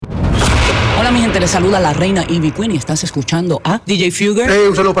Hola mi gente, les saluda la reina Ivy Queen y estás escuchando a DJ Fugger. Hey,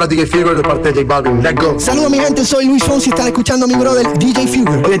 un saludo para DJ Fugger de parte de J Balvin. Let's go. Saludos mi gente, soy Luis Fonsi, están escuchando a mi brother DJ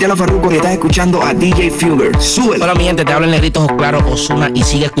Fugger. Oye, te habla Farruko y estás escuchando a DJ Fugger. Súbelo. Hola mi gente, te habla el negrito Ojos Claros Ozuna y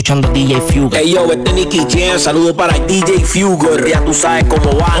sigue escuchando DJ Fugger. Hey yo, este Nicky Jam, saludo para DJ Fugger, ya tú sabes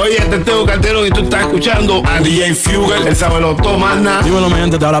cómo va. Oye, este es Teo Calderón y tú estás escuchando a DJ Fugger, el sabelo tomana. Dímelo mi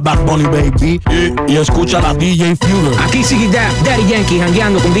gente, te habla Bad Bunny Baby y escucha a DJ Fugger. Aquí sigue Daddy Yankee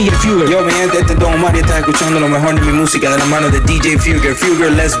jangueando con DJ Fugger. Yo mi gente, este es Don Omar y estás escuchando lo mejor de mi música de la mano de DJ Fugger.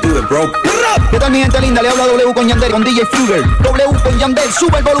 Fugger, let's do it, bro. ¿Qué tal mi gente linda? Le habla W con Yandel, con DJ Fugger. W con Yandel,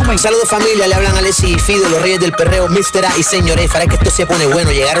 sube el volumen. Saludos familia, le hablan Alessi y Fido, los reyes del perreo, Mr. A y Señor F. Para que esto se pone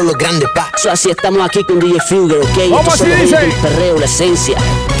bueno, llegaron los grandes packs. Así estamos aquí con DJ Fugger, ¿ok? ¿Cómo así dice? El perreo, la esencia.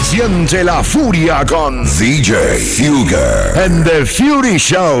 Siente la furia con DJ Fugger en The Fury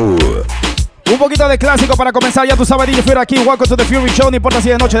Show. Un poquito de clásico para comenzar, ya tú sabes, DJ Fury aquí, welcome to The Fury Show. No importa si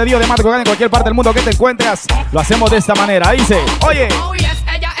es de noche, de día, de madrugada, en cualquier parte del mundo que te encuentres, lo hacemos de esta manera. Dice, oye. Oh yes,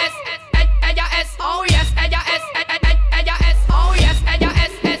 ella es, ella es, oh yes, ella es, ella es, oh yes, ella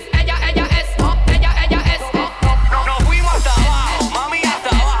es, ella es, ella es. Nos fuimos hasta abajo, mami hasta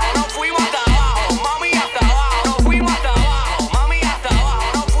abajo, nos fuimos hasta abajo, mami hasta abajo, nos fuimos hasta abajo, mami hasta abajo,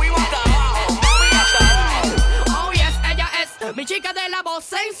 nos fuimos hasta abajo, mami hasta abajo. Oh yes, ella es, mi chica de la voz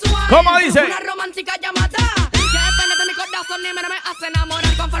sensual. ¿Cómo dice? Una romántica llamada que penetra mi corazón y me hace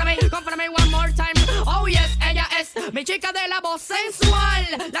enamorar. Confórame one more time. Oh yes, ella es mi chica de la voz sensual,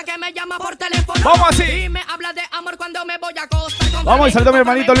 la que me llama por teléfono. ¿Cómo así? Y me habla de amor cuando me voy a acostar. Vamos y saludo a mi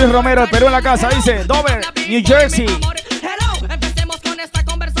hermanito Luis Romero, el Perú en la casa. Dice, Dover, New Jersey. Hello, empecemos con esta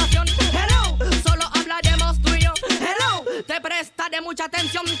conversación. Hello, solo hablaremos tú y yo. Hello, te prestaré mucha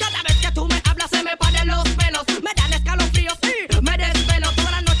atención. Cada vez que tú me hablas se me paran los pelos, me dan escalofríos y me desvelo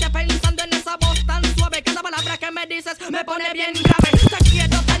toda la noche pensando en esa voz tan suave. Cada palabra que me dices me pone bien grave. Te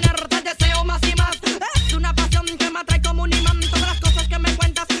quiero tener, te deseo más y más. Es una pasión que me atrae como un imán. Todas las cosas que me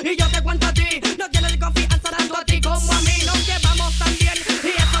cuentas y yo te cuento a ti. No tienes confianza tanto a ti como a mí. Nos llevamos tan bien y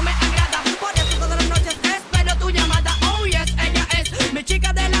eso me agrada. Por eso todas las noches espero tu llamada. Oh yes, ella es mi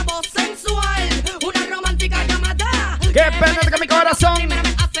chica de la voz sensual, una romántica llamada que penetra mi corazón. Y me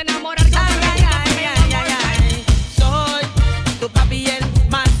hace enamorar. Soy tu papi el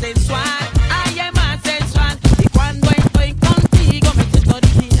más sensual. Ay, es más sensual. Y cuando estoy contigo me siento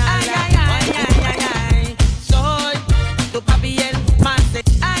original. Ay. Soy tu papi el más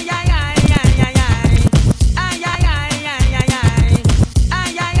sensual.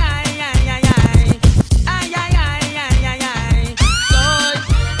 Soy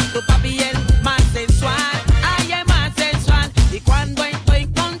tu papi el más sensual. Ay, es más sensual. Y cuando estoy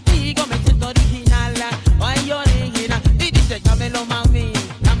contigo me siento original. Ay, original. Y dice, dámelo mami,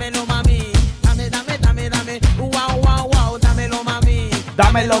 dámelo mami. Dame. Wow, dámelo mami.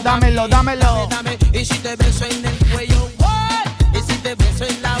 Dámelo. Dame. Y si te beso en el cuello, what? Y si te beso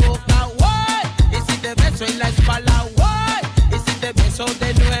en la boca, what? Y si te beso en la espalda, what? Y si te beso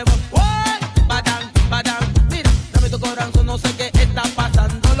de nuevo, what? Badán. Mira, dame tu corazón, no sé qué está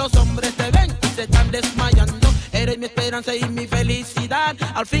pasando. Los hombres te ven y se están desmayando. Eres mi esperanza y mi felicidad.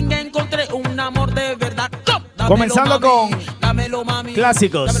 Al fin encontré un amor de verdad. Comenzando mami, con dámelo, mami.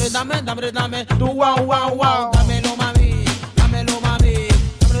 Clásicos. Dame. Tu wow. Dámelo mami.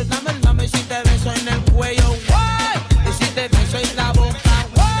 Dame si te beso en el cuello, what? Y si te beso en la boca,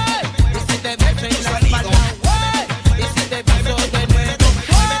 what? Y si te beso en la espalda, what? Y si te beso de nuevo,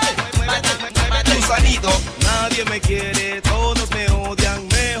 what? Gusanito, nadie me quiere, todos me odian,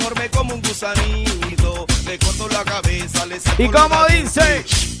 mejor me como un gusanito, le corto la cabeza, le saco. ¿Y cómo dice?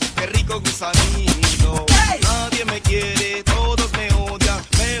 Qué rico gusanito. Nadie me quiere, todos me odian,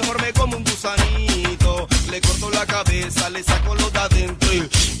 mejor me como un gusanito, le corto la cabeza, le saco lo de adentro y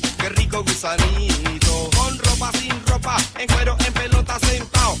qué rico gusanito. Con ropa, sin ropa, en cuero, en pelota,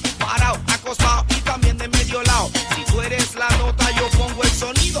 sentado, parado, acostado y también de medio lado. Si tú eres la nota, yo pongo el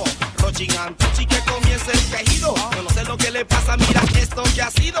sonido. Rochin Antucci, que comience el quejido. Yo no sé lo que le pasa, mira esto que ha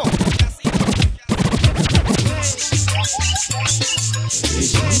sido.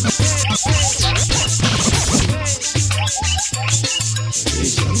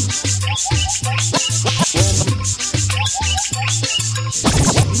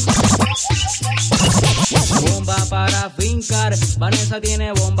 Bomba para brincar, Vanessa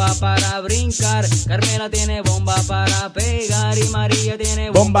tiene bomba para brincar, Carmela tiene bomba para pegar y María tiene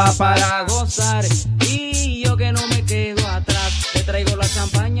bomba para gozar. Y yo que no me quedo atrás, te traigo la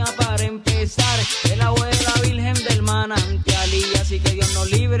champaña para empezar. El agua de la Virgen del Manantial y así que Dios nos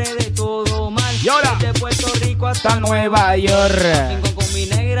libre de todo mal. Y ahora, desde Puerto Rico hasta Nueva York. Vengo con mi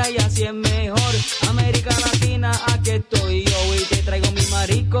negra y así es mejor. América Latina, aquí estoy yo y te traigo mi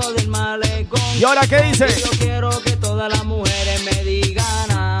marico del malecón. ¿Y ahora qué dice? Yo quiero que todas las mujeres me digan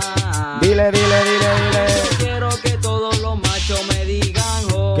Dile. Yo quiero que todos los machos me digan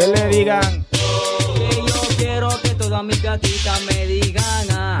que le digan. Que yo quiero que todas mis gatitas me digan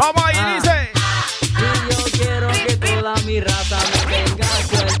Vamos ahí, dice. Y yo quiero que toda mi raza me tenga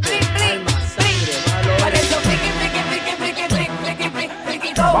cuerpo, alma, sangre, valores.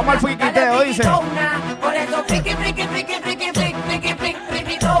 Vamos al friquiteo, dice.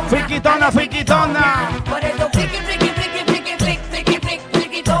 Friquitona.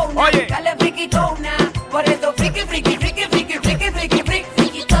 Oye. Dale friquitona. Por eso friki.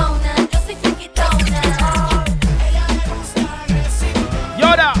 Friquitona. Yo soy friquitona. Y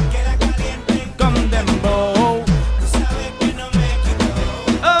ahora. Con dembow.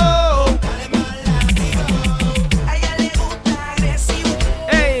 Oh. A ella le gusta agresivo.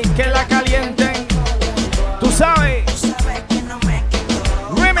 Ey, que la calienten. Tú sabes. Que no me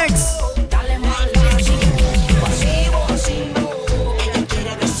quito. Remix. Dale más pasivo. Ella quiere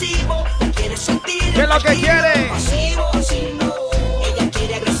agresivo, quiere sentir. ¿Qué es lo que quiere? Pasivo. Ella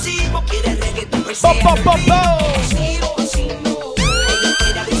quiere agresivo, quiere reggaetón. Po. Pasivo. Ella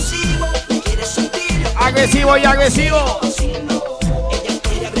quiere agresivo, quiere sentir. Agresivo y agresivo. Ella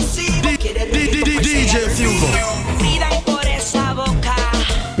quiere agresivo, quiere reggaetón. DJ Fuger. Pidan por esa boca.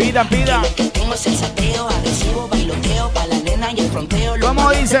 Pidan. Que tengo es el sateo, agresivo, bailoteo, pa' la nena y el fronteo. ¿Cómo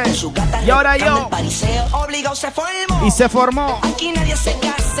dice? Y ahora yo. Obligado se formó. Y se formó. Aquí nadie se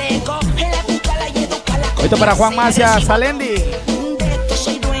case, coge la búscala y edúcala. Esto para Juan Macia Salendi.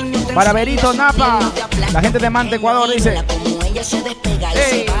 Para Berito Napa. La gente de Mante, Ecuador, dice. Como ella se despega y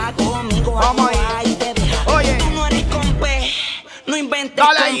Ey. se va conmigo. Vamos ahí. Te deja. Oye. Tú no eres compe. No inventes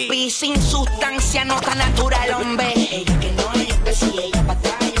Dale ahí. compi. Sin sustancia, no tan natural, hombre. Ella que no, ella que sí, ella pa'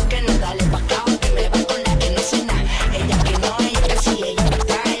 atrás. Yo que no, dale pa' acá. Que me va con la que no hace nada. Ella que no, ella que sí, ella pa'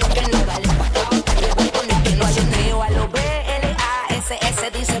 atrás. Yo que no, dale pa' acá. Que me va con la que no hace nada. A lo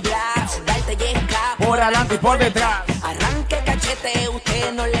BLASS dice Blast. Darte yesca. Por adelante y por detrás. Arranque cachete,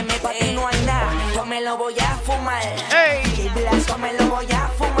 usted no le mete. Aquí no hay nada. Yo me lo voy a fumar. Ey. DJ Blast, yo me lo voy a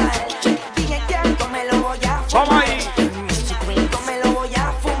fumar. DJ Jack, yo me lo voy a fumar. Vamos ahí. Yo me lo voy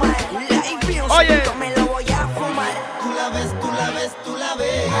a fumar. Live music, Oye. yo me lo voy a fumar. Tú la ves, tú la ves.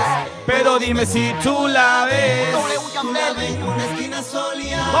 Pero dime si tú la ves. Tú la ves en una esquina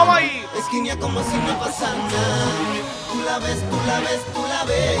soleada. Vamos ahí. Esquina como si no pasara nada. Tú la ves, tú la ves.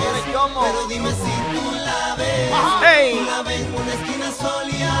 Pero dime si tú la ves. Ey. Tú la ves en una esquina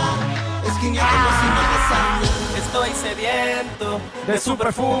soleada. Esquina como si no pasara nada. Estoy sediento De su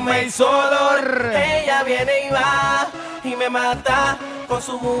perfume y su olor. Ella viene y va y me mata con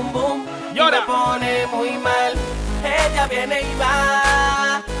su boom boom. Y ahora. me pone muy mal. Ella viene y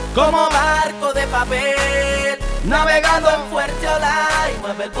va ¿Cómo? barco de papel, Navegando. en fuerte ola y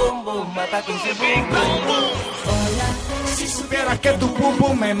mueve el boom boom, mata con su boom boom. Si supieras que tu pum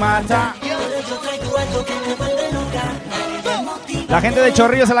pum me mata. La gente de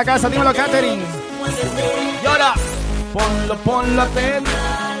Chorrillos en la casa, dímelo, Catherine. Y ahora, ponlo a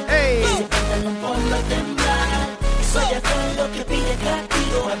temblar. Ey. Soy con lo que pide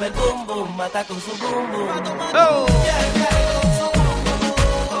castigo, mueve el boom boom, mata con su boom boom. Oh.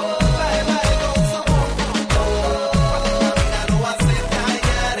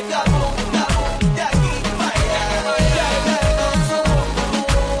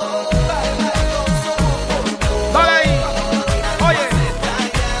 Dale ahí. Oye.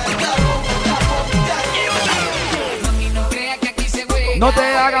 Mami, no crea que aquí se juega. No te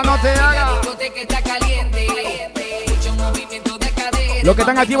haga. Que está caliente. Mucho movimiento de cadera. Los que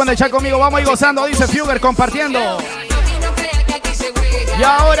están activos en el chat conmigo, vamos a ir gozando, dice Fuger, compartiendo. Mami, no crea que aquí se juega. Y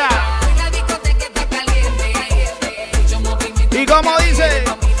ahora. La discoteca está caliente. Mucho movimiento. ¿Y cómo dice?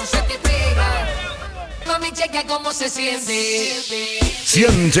 Mami, no se te pega. Mami, chequea cómo se siente.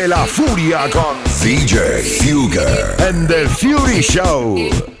 Siente la furia con DJ Fuger en The Fury Show.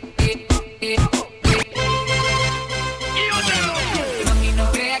 Mami,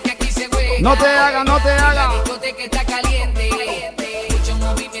 no crea que aquí se juega. No te haga. La discoteca está caliente. Mucho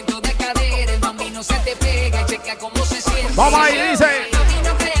movimiento de cadera. Mami, no se te pega. Chequea cómo se siente. Vamos ahí, dice. Mami,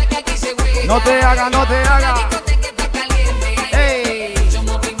 no crea que aquí se juega. No te haga. La discoteca está caliente. Ey. Mucho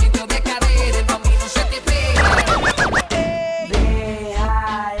movimiento de cadera. Mami, no se te pega.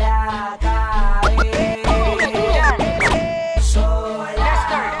 Déjala caer. Sola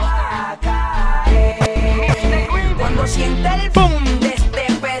va a caer. Cuando sienta el boom de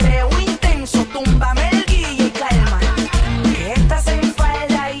este perreo intenso, túmbame el guille y calma. Que estás en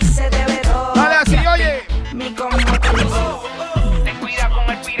falda y se te ve todo. Dale así, oye. Mi combo. Ten cuidado con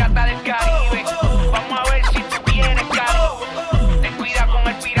el pirata del Caribe. Vamos a ver si tú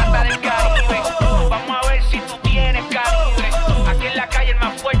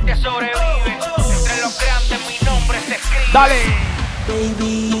Dale.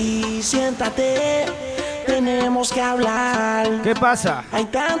 Baby, siéntate, tenemos que hablar. ¿Qué pasa? Hay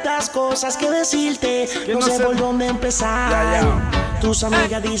tantas cosas que decirte, Que no sé por dónde empezar. Ya. Tus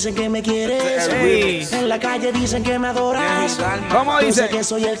amigas dicen que me quieres, Ey. en la calle dicen que me adoras. ¿Cómo Yo dice? sé que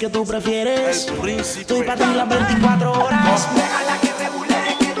soy el que tú prefieres. Estoy para ti las 24 horas. Déjala que rebule,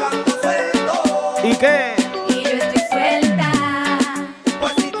 que yo ando suelto. ¿Y qué? Y yo estoy suelta.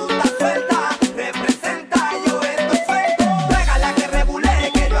 Pues si tú estás suelta, representa, yo estoy suelto. Déjala que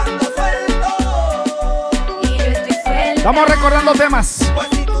rebule, que yo ando suelto. Y yo estoy suelta. Estamos recordando temas. Pues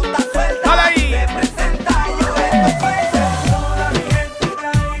si tú estás suelta, dale ahí. representa, yo estoy suelto.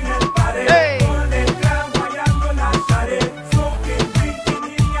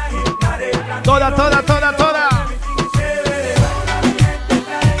 Toda, toda, toda, toda.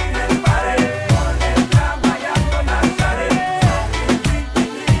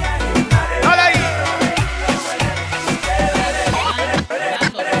 Dale ahí.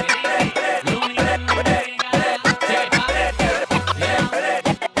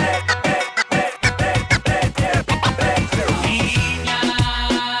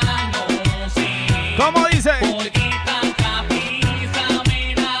 ¿Cómo dice?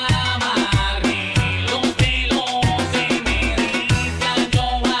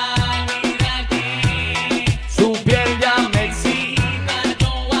 Su piel ya me excita.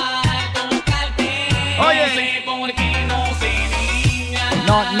 Oye.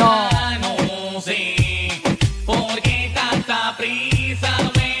 No, no. No sé por qué tanta prisa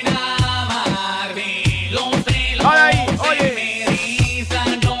en amarme. Los celos Ahí, oye. me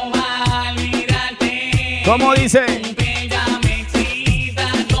erizan, yo al mirarte. ¿Cómo dice? Ella me excita,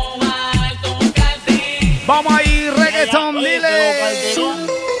 yo al tocarte. Vamos ahí, reggaetón, dile.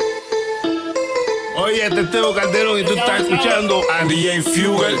 Oye, este es Teo Calderón y tú estás escuchando a DJ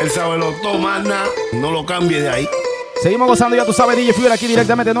Fuger. El sabelo toma nada. No lo cambies de ahí. Seguimos gozando, ya tú sabes, DJ Fuger aquí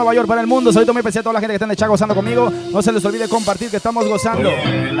directamente de Nueva York para el mundo. Saludos muy especial a toda la gente que está en el chat gozando conmigo. No se les olvide compartir que estamos gozando.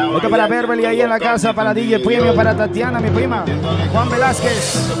 Esto para Beverly ahí en la casa, para DJ Premio, para Tatiana, mi prima, Juan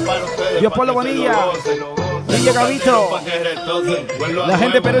Velázquez, Diopolo Bonilla, DJ Gavito, la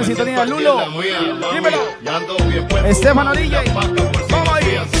gente de Perú en sintonía, Lulo, dímelo, Estefano DJ, vamos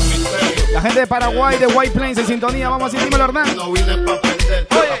ahí. La gente de Paraguay, de White Plains en sintonía, vamos así, dímelo, Hernán.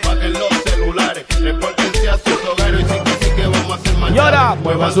 Y ahora,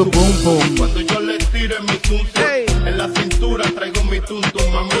 mueva su pum pum. Cuando yo le tire mi tum tum, en la cintura traigo mi tum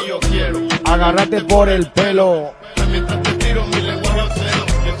tum, mami, yo quiero Agárrate por el pelo. mientras te tiro mi lengua al seno,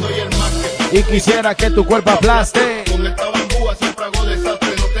 que soy el más que Y quisiera que tu cuerpo aplaste. con esta bambúa siempre hago desastre,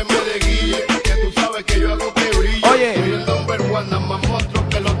 no te me desguille, que tú sabes que yo hago que brille. Oye. Soy el number one, nada más monstruo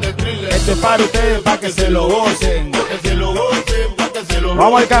que los de Thriller. Esto es para ustedes, para que se lo gocen. Pa' que se lo gocen, pa' que se lo Vamos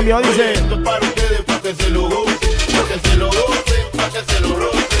al rocen. cambio, dice. Oye, esto es para ustedes, pa' que se lo gocen, pa' que se lo gocen, pa' que se lo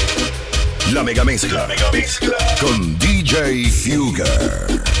rocen. La mega mezcla con DJ Fuger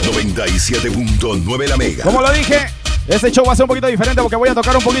 97.9 la mega. Como lo dije, este show va a ser un poquito diferente porque voy a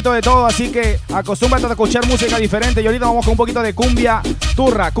tocar un poquito de todo, así que acostúmbrate a escuchar música diferente. Y ahorita vamos con un poquito de cumbia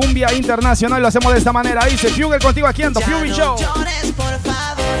turra, cumbia internacional. Lo hacemos de esta manera. Dice Fuger contigo aquí en The Fury Show. Llores, por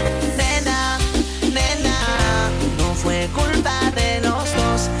favor, nena, nena. No fue culpa de los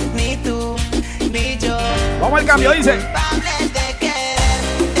dos, ni tú, ni yo. Vamos al cambio, dice. Culpable de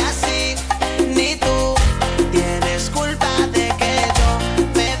quererte así, ni tú. Tienes culpa de que yo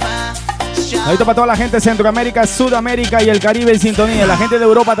me vaya. Ahorita para toda la gente de Centroamérica, Sudamérica y el Caribe en sintonía. La gente de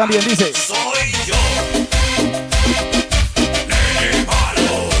Europa también dice.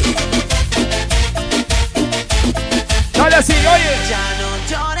 Dale así, oye. Ya no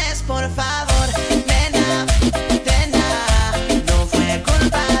llores, por favor, nena, nena. No fue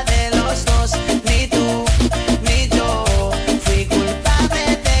culpa de los dos, ni tú, ni yo. Fui culpable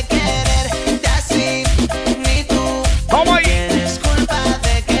de quererte así, ni tú. Vamos ahí. Tienes culpa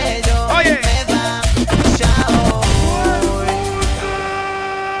de que yo Oye. me vaya hoy.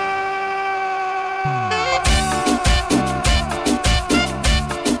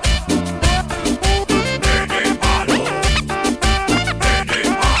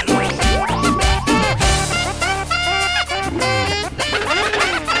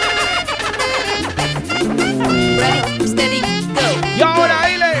 Y ahora,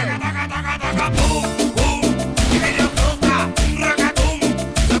 dile.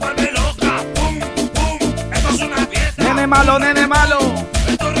 Nene malo, nene malo.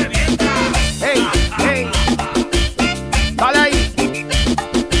 Ey, ey. Dale ahí.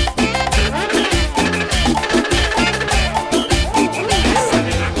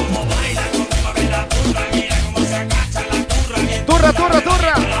 Turra, turra,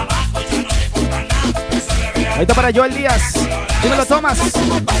 turra. Ahí está para Joel Díaz. Dímelo, Tomás.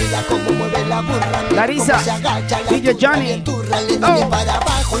 Larisa. DJ Johnny.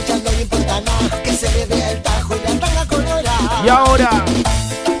 Y ahora.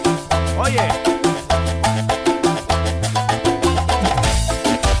 Oye.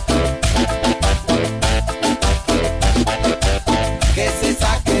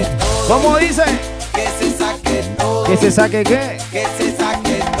 ¿Cómo dice? Que se saque todo. ¿Que se saque qué? Que se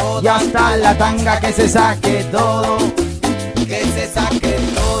saque todo. Ya está la tanga, que se saque todo. Que se saque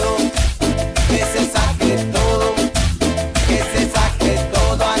todo. Que se saque todo. Que se saque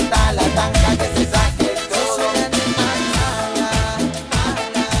todo. Hasta la tanga, que se saque todo.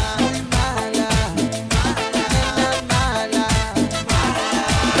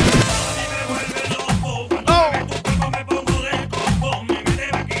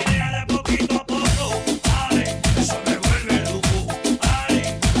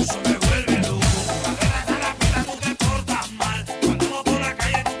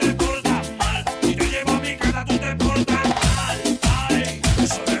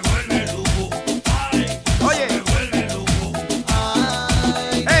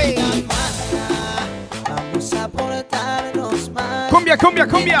 Cumbia,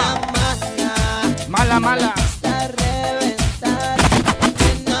 cumbia. Mala, mala.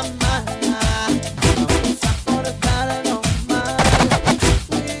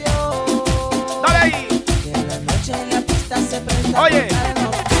 Dale ahí. Oye.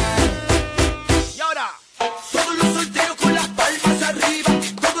 Y ahora. Todos los solteros con las palmas arriba.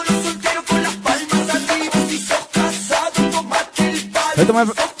 Todos los solteros con las palmas arriba. Si sos casado, tomate el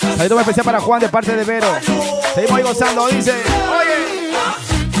palo. Saludo especial para Juan de parte de Vero. Seguimos ahí gozando, dice. Oye.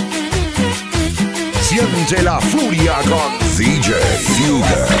 Siente la furia con DJ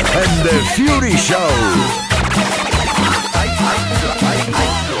Fugger and the Fury Show.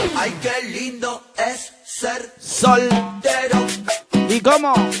 Ay, qué lindo es ser soltero. ¿Y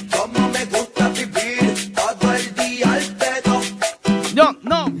cómo? Cómo me gusta vivir todo el día al pedo. No.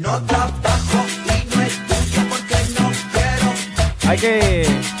 No trabajo y no estudio porque no quiero. Ay,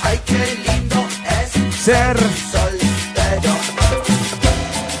 qué lindo es ser soltero.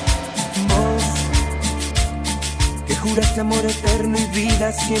 Juraste amor eterno y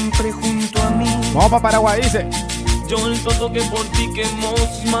vida siempre junto a mí. Vamos para Paraguay, dice. Yo el todo que por ti quemó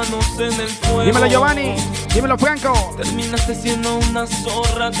sus manos en el fuego. Dímelo, Giovanni. Dímelo, Franco. Terminaste siendo una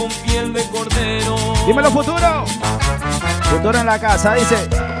zorra con piel de cordero. Dímelo, Futuro. Futuro en la casa, dice.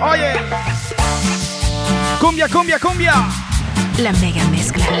 Oye. Cumbia, cumbia, cumbia. La mega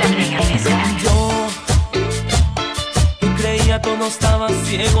mezcla, la mega mezcla. Yo que creía todo estaba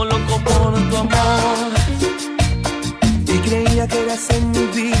ciego, loco por tu amor. Y creía que eras en mi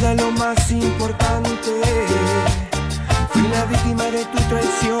vida lo más importante. Fui la víctima de tu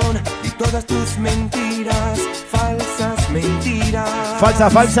traición y todas tus mentiras, falsas mentiras.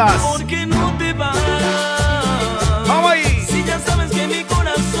 Falsas. ¿Por qué no te vas? Vamos ahí. Si ya sabes que mi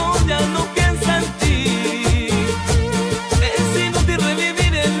corazón ya no piensa en ti. Es inútil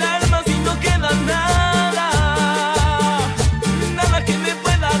revivir el alma si no queda nada. Nada que me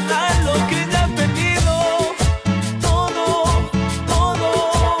pueda dar lo que ya he perdido.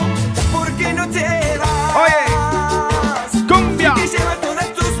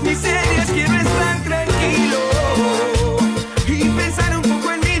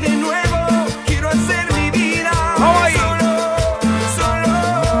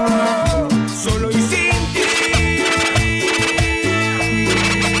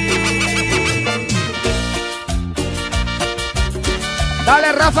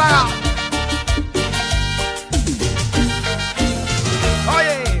 Dale, Rafa.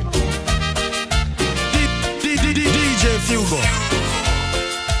 Oye. DJ Fugger.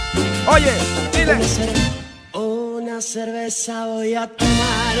 Oye, dile. Una cerveza voy a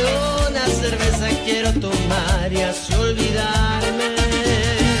tomar, una cerveza quiero tomar y así olvidarme.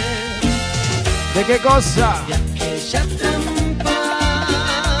 ¿De qué cosa? De aquella trampa.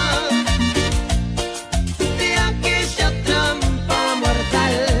 De aquella trampa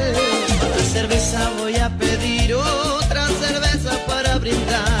mortal. Otra cerveza voy a pedir, otra cerveza para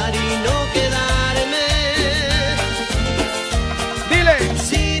brindar y no quedarme. Dile.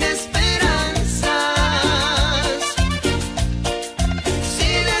 Sin esperanzas.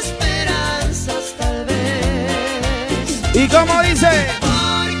 Sin esperanzas tal vez. ¿Y cómo dice?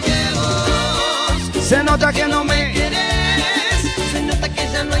 Se nota que no me quieres, se nota que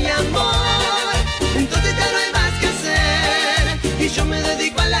ya no hay amor, entonces ya no hay más que hacer y yo me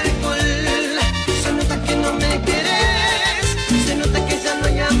dedico al alcohol. Se nota que no me quieres, se nota que ya no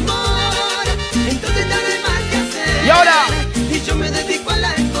hay amor, entonces ya no hay más que hacer. ¿Y ahora? Y yo me dedico al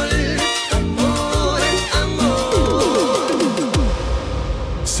alcohol. Amor, amor.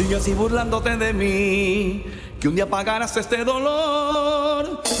 así burlándote de mí, que un día pagarás este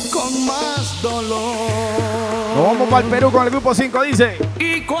dolor con más dolor. Nos vamos para el Perú con el grupo 5, dice.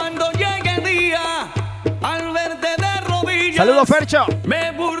 Y cuando llegue el día, al verte de rodillas, saludos, Fercho.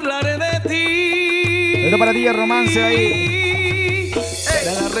 Me burlaré de ti. Esto para ti el romance ahí.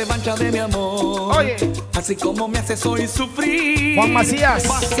 Será la revancha de mi amor. Oye. Así como me haces hoy sufrir. Juan Macías.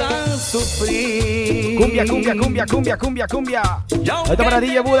 Vas a sufrir. Cumbia, cumbia, cumbia, cumbia, cumbia, cumbia. Esto para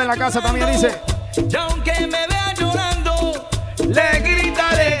DJ Buda en la casa también dice. Y aunque me vea llorando, le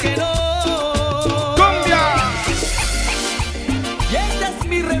gritaré que no. ¡Cumbia! Y esta es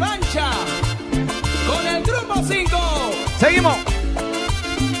mi revancha con el grupo 5. Seguimos.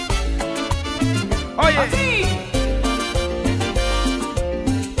 Oye. Así.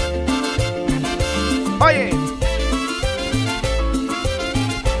 Oye.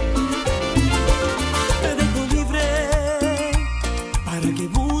 Te dejo libre para que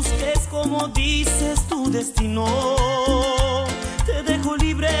busques como dices tu destino. Te dejo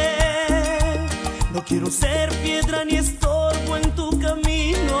libre. No quiero ser piedra ni estorbo en tu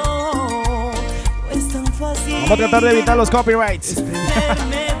camino. No es tan fácil. Vamos a tratar de evitar los copyrights.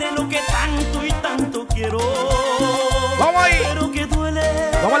 Desprenderme de lo que tanto y tanto quiero. Vamos ahí. Pero que duele.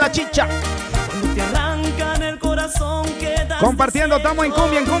 Vamos a la chicha. Cuando te arrancan el corazón, quedas compartiendo, estamos en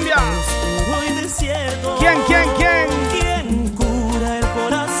cumbia, en cumbia. ¿Quién? ¿Quién cura el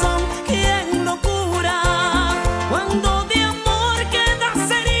corazón? ¿Quién lo cura? Cuando de amor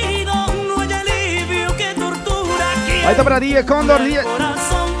quedas herido, no hay alivio que tortura. Ahí está para DJ Cóndor,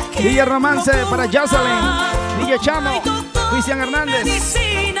 DJ Romance, para Jocelyn, DJ Chamo, Cristian Hernández,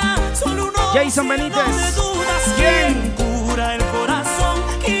 Jason Benítez. ¿Quién cura el corazón?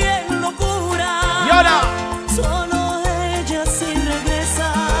 ¿Quién lo cura? Y ahora, solo ella si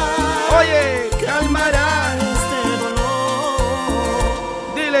regresa. Oye, calmará este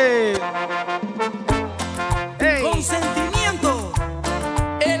dolor. Dile. Hey. Consentimiento.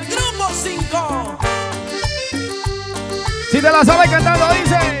 El grupo 5. Si te la sabes cantando,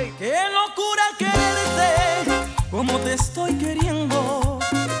 dice. Qué locura quererte como te estoy queriendo.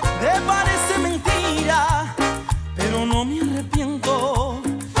 Me parece mentira, pero no me arrepiento.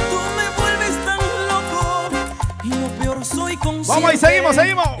 Tú me vuelves tan loco y lo peor soy consciente. Vamos y seguimos.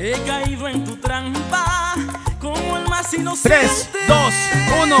 He caído en tu trampa como el más inocente. 3, 2,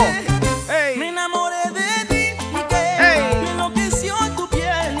 1. Hey. Me enamoré de ti y que me enloqueció tu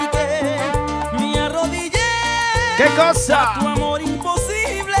piel y que me arrodillé. ¿Qué cosa? A tu amor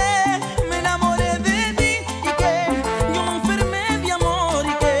imposible. Me enamoré de ti y que yo me enfermé de amor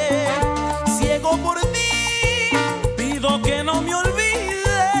y que ciego por ti pido que no me olvides.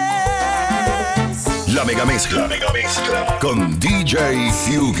 La mega mezcla con DJ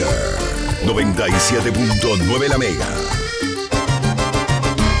Fugger 97.9 la mega.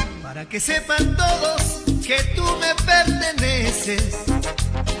 Para que sepan todos que tú me perteneces,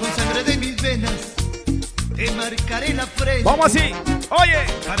 con sangre de mis venas te marcaré la frente. Vamos así, oye.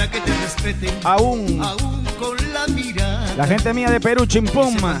 Para que te respeten aún con la mirada. La gente mía de Perú,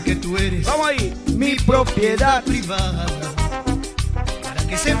 chimpum. Que tú eres vamos ahí, mi propiedad privada. Para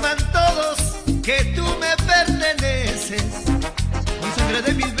que sepan todos que tú me perteneces, con sangre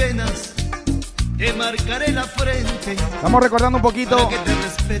de mis venas te marcaré la frente. Estamos recordando un poquito. Para que te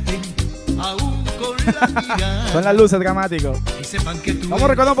respeten aún con la mirada. Son las luces dramáticos. Y sepan que tú vamos a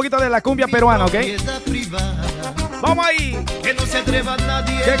recordar un poquito de la cumbia peruana, ¿ok? Privada. Vamos ahí. Que no se atreva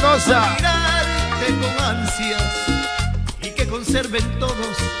nadie. ¿Qué cosa? A mirarte con ansias y que conserven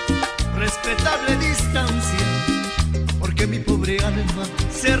todos respetable distancia. Porque mi pobre alma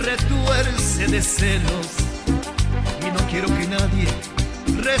se retuerce de celos y no quiero que nadie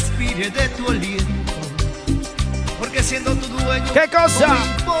respire de tu aliento. Porque siendo tu dueño, ¿qué cosa? No me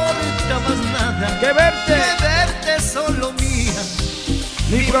importa más nada que verte solo mía,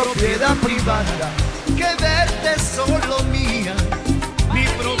 mi propiedad privada. Que verte solo mía, mi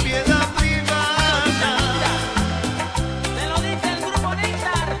propiedad privada. Te lo dice el grupo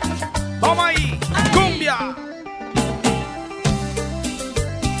Néctar. Vamos ahí, cumbia.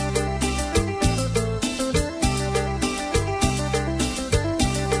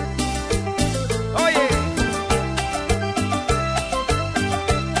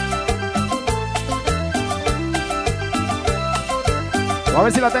 A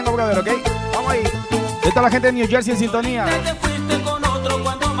ver si la tengo, brother, ¿ok? Vamos ahí. Esta es la gente de New Jersey en sintonía. Te fuiste con otro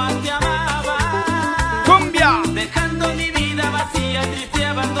cuando más te amaba. ¡Cumbia! Dejando mi vida vacía, triste y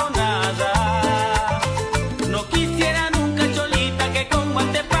abandonada. No quisiera nunca, cholita, que con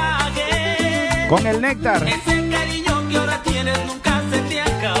mal te pague. Con el Néctar. Ese cariño que ahora tienes nunca se te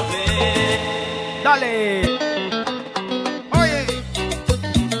acabe. Dale. Oye.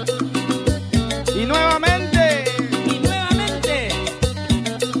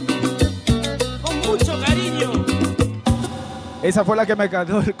 Esa fue la que me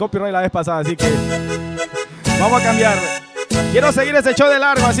cantó el copyright la vez pasada, así que vamos a cambiar. Quiero seguir este show de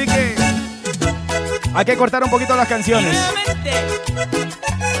largo, así que hay que cortar un poquito las canciones.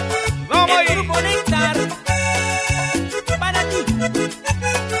 ¡Vamos ahí! Conectar para ti.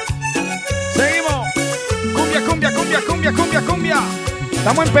 Seguimos. Cumbia, cumbia, cumbia, cumbia, cumbia, cumbia.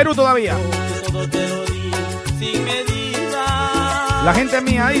 Estamos en Perú todavía. Todo te lo di sin medida. La gente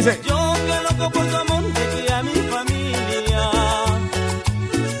mía dice. Yo que loco por tu amor te crié a mi familia.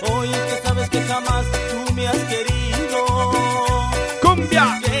 Hoy que sabes que jamás tú me has querido.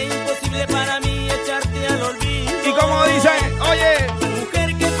 ¡Cumbia! Que imposible para mí echarte al olvido. Y como dice, oye,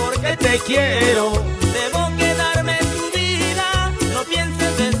 mujer que porque te quiero debo quedarme en tu vida. No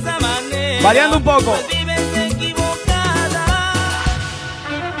pienses de esa manera. variando un poco. Pues vives equivocada.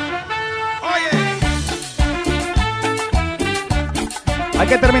 Hay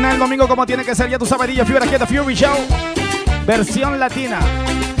que terminar el domingo como tiene que ser, ya tú sabes, DJ Fury, aquí en The Fury Show, versión latina.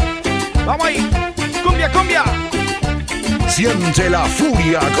 Vamos ahí, cumbia, cumbia. Siente la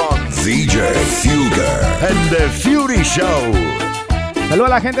furia con DJ Fuger en The Fury Show. Saludos a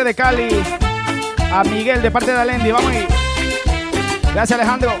la gente de Cali, a Miguel de parte de Alendi, vamos ahí. Gracias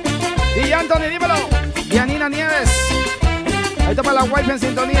Alejandro. DJ Anthony, dímelo. Dianina Nieves. Ahí está para la wife en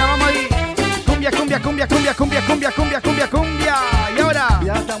sintonía, vamos ahí. Cumbia, cumbia, cumbia, cumbia, cumbia, cumbia, cumbia, cumbia, cumbia. Y ahora.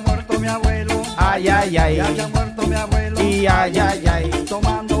 Ya está muerto mi abuelo. Ay, ay, ay. Ya está muerto mi abuelo. Y ay, ay, ay.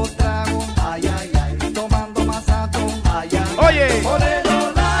 Tomando trago. Ay, ay, ay. Tomando masato. Ay, ay. Oye. Ole,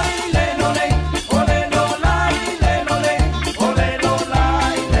 lola, le, lole. Ole, lola, le, lole. Ole, lola,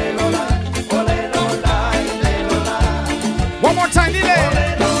 le, lola. Ole, lola, le, lola. One more time, dile.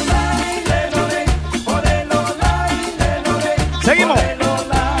 Ole, lola, le, lole. Ole, lola, le, lole. Seguimos.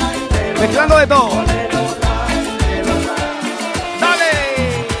 Mezclando de todo. Dale.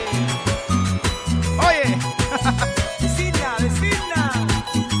 Oye. Vecina, vecina.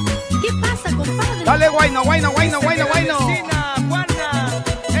 ¿Qué pasa, compadre? Dale, guayno, guayno, guayno, guayno, guayno. Vecina, Juana.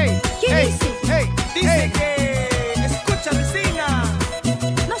 Hey, ¿Qué hey, dice? hey, Dice hey. que escucha, vecina.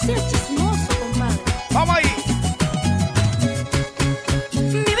 No seas chismoso, compadre. Vamos ahí.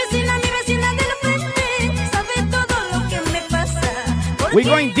 Mi vecina del frente sabe todo lo que me pasa. We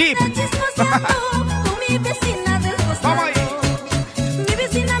going deep. Con mi vecina del costado. Vamos ahí. Mi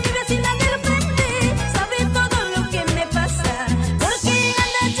vecina del frente sabe todo lo que me pasa. Porque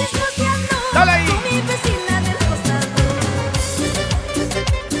anda chismoseando. Dale ahí. Con mi vecina del costado.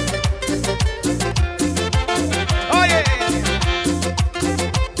 Oye.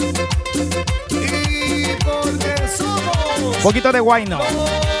 Y porque somos Poquito de guayno.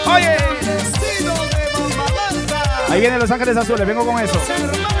 Oye. vecinos de Bomba Blanca. Ahí vienen Los Ángeles Azules, vengo con eso.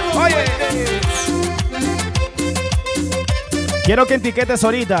 Oye. Quiero que etiquetes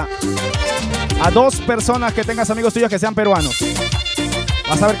ahorita a 2 personas que tengas amigos tuyos que sean peruanos.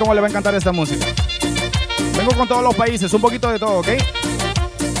 Vas a ver cómo le va a encantar esta música. Vengo con todos los países, un poquito de todo, ¿ok?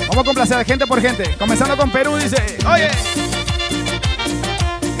 Vamos a complacer gente por gente. Comenzando con Perú, dice, oye.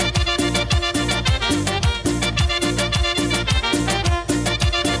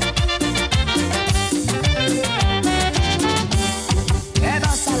 ¿Qué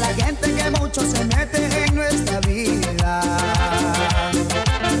pasa a la gente que mucho se mete en nuestra vida?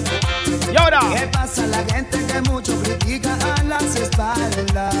 Y ahora. ¿Qué pasa a la gente que mucho critica a las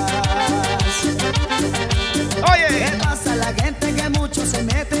espaldas? Oye. ¿Qué pasa a la gente que mucho se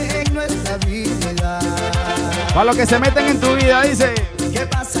mete en nuestra vida? Para los que se meten en tu vida, dice. ¿Qué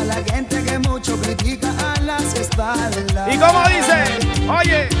pasa a la gente que mucho critica a las espaldas? ¿Y cómo dice?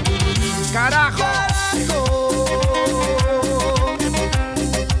 Oye. Carajo.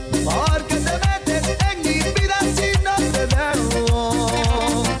 Porque te metes en mi vida si no te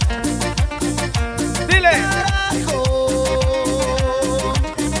veo. Dile. Carajo.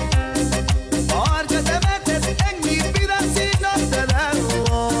 Porque te metes en mi vida si no te veo.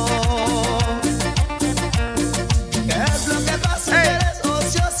 ¿Qué es lo que pasa? Hey. Que eres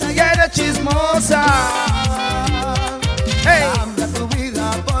ociosa y Eres chismosa. Hey. cambia tu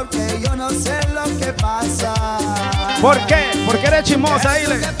vida porque yo no sé lo que pasa. ¿Por qué? Porque eres chismosa,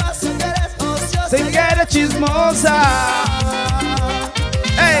 dile. ¿Qué pasa? Que eres ociosa Sin que eres chismosa.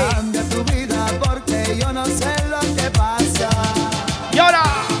 Hey. Cambia tu vida porque yo no sé lo que pasa. Y ahora.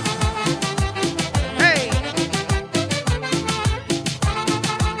 Hey.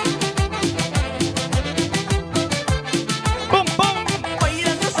 Pum, pum.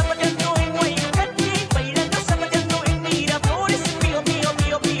 Bailando, zapateando en Guayacate, bailando, zapateando en Miraflores. Pío, pío,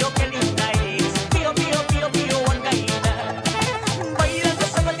 pío, pío, qué linda eres. Pío, pío, pío, pío, Huancaína. Bailando,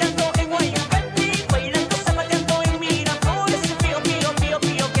 zapateando en Guayacate, bailando, zapateando en Miraflores. Pío, pío, pío,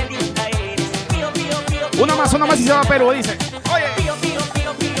 pío, qué linda eres. Pío, pío, pío, pío. Una más y se va a Perú, dice. Oye.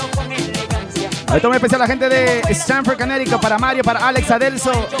 Ahorita muy especial a la gente de Stanford, Connecticut, para Mario, para Alex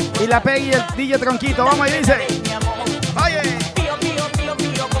Adelso y la Peggy y el DJ Tronquito. Vamos ahí, dice. Oye.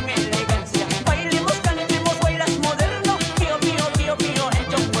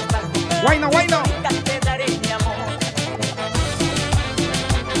 Guayno, guayno.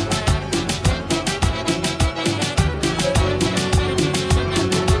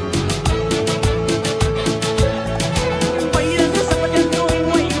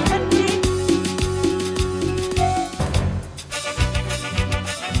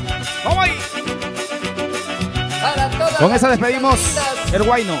 Con esa despedimos el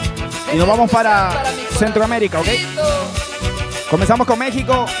Guayno y nos vamos para Centroamérica, ¿ok? Comenzamos con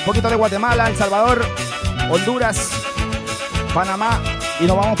México, un poquito de Guatemala, El Salvador, Honduras, Panamá y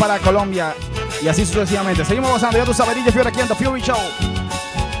nos vamos para Colombia y así sucesivamente. Seguimos gozando, ya tú sabes, DJ Fury aquí en The Fury Show.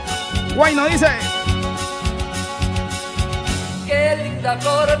 Guayno dice. Qué linda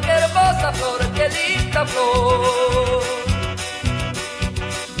flor, qué hermosa flor, qué linda flor.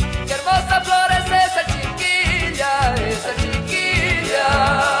 Qué hermosa flor es esa chiquilla, esa chiquilla.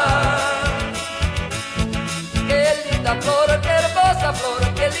 Qué linda flor, qué hermosa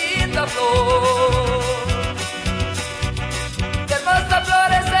flor, qué linda flor. Qué hermosa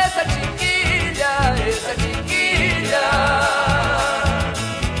flor es esa chiquilla, esa chiquilla.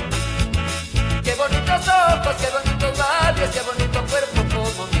 Qué bonitos ojos, qué bonitos labios, qué bonito cuerpo,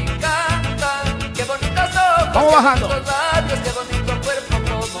 como me encantan. Qué bonitos ojos, vamos bajando. Qué bonitos labios, qué bonito cuerpo,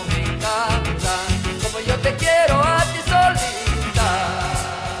 como me encantan. Como yo te quiero a ti solita.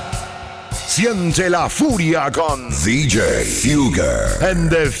 Siente la furia con DJ Fugger en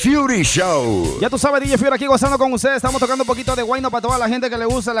The Fury Show. Ya tú sabes, DJ Fury aquí gozando con ustedes. Estamos tocando un poquito de guayno para toda la gente que le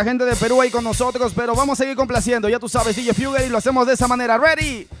gusta, la gente de Perú ahí con nosotros. Pero vamos a seguir complaciendo. Ya tú sabes, DJ Fugger, y lo hacemos de esa manera.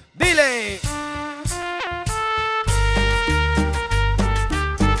 Ready, dile.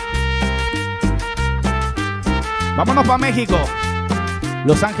 Vámonos para México.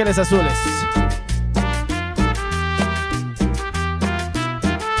 Los Ángeles Azules.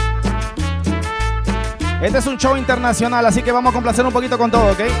 Este es un show internacional, así que vamos a complacer un poquito con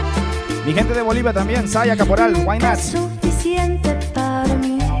todo, ¿ok? Mi gente de Bolivia también, Saya, Caporal, why not? Suficiente para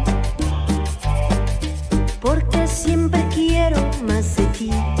mí, porque siempre quiero más de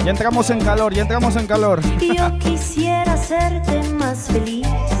ti. Ya entramos en calor, ya entramos en calor. Yo quisiera hacerte más feliz.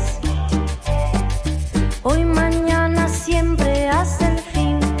 Hoy, mañana, siempre hasta el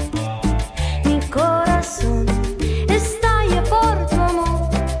fin. Mi corazón estalla por tu amor.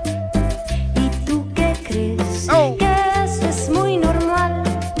 ¿Y tú qué crees? Que eso es muy normal.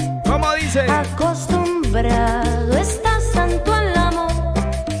 ¿Cómo dice? Acostumbrado estás tanto al amor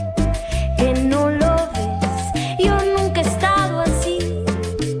que no lo ves. Yo nunca he estado así.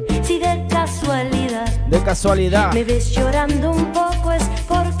 Si de casualidad me ves llorando un poco, es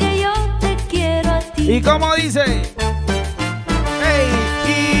porque yo te quiero a ti. ¿Y cómo dice? ¡Ey!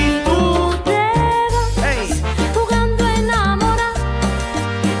 Y tú te vas jugando a enamorar.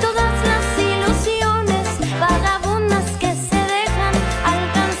 Todas las ilusiones vagabundas que se dejan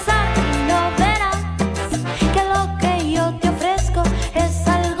alcanzar. Y no verás que lo que yo te ofrezco es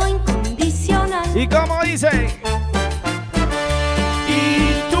algo incondicional. ¿Y cómo dice?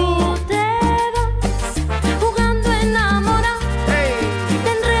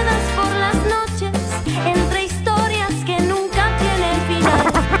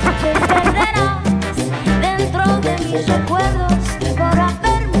 Recuerdos por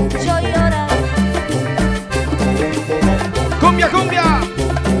haber mucho llorar. ¡Cumbia, cumbia!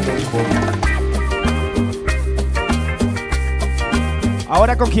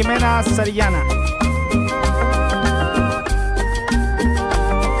 Ahora con Jimena Sarillana.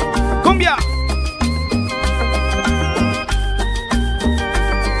 ¡Cumbia!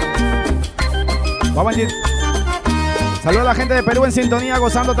 Vamos a ir. Saludos a la gente de Perú en sintonía,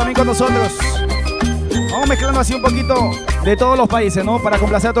 gozando también con nosotros. Vamos mezclando así un poquito de todos los países, ¿no? Para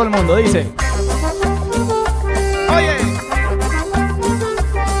complacer a todo el mundo. Dice. Oye.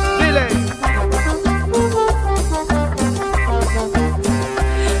 Dile.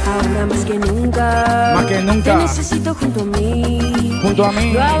 Ahora más que nunca. Más que nunca. Te necesito junto a mí. Junto a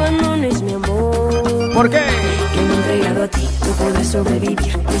mí. No abandones mi amor. ¿Por qué? Que me he entregado a ti. No puedo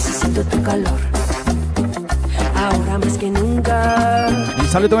sobrevivir. Necesito tu calor. Ahora más que nunca. Un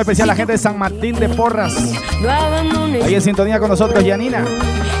saludo muy especial a la gente de San Martín de Porras. No abandones. Ahí en sintonía con nosotros, Yanina.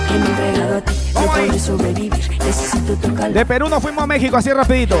 Que me he entregado a ti. No puedo sobrevivir. Necesito tu calor. De Perú nos fuimos a México, así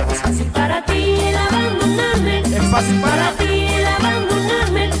rapidito. Es fácil para ti el abandonarme. Es fácil para ti el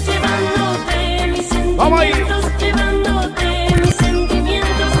abandonarme. Llevándote mis sentimientos. Vamos a ir. Llevándote mis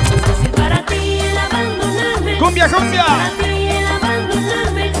sentimientos. Es fácil para ti el abandonarme. Cumbia, cumbia. Para ti el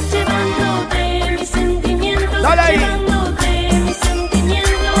abandonarme. Llevándote Dale ahí.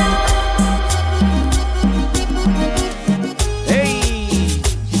 Ey.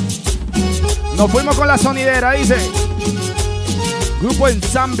 Nos fuimos con la sonidera, dice. Grupo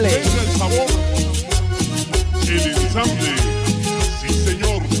Ensamble. Es el sabor. El ensamble. Sí,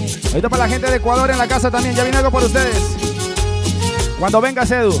 señor. Ahorita para la gente de Ecuador en la casa también. Ya viene algo por ustedes. Cuando vengas,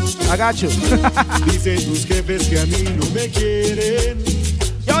 Edu, agacho. Dicen tus jefes que a mí no me quieren.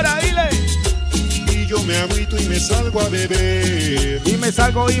 Y ahora dile. Y yo me agüito y me salgo a beber. Y me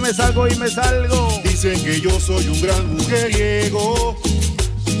salgo. Dicen que yo soy un gran mujeriego.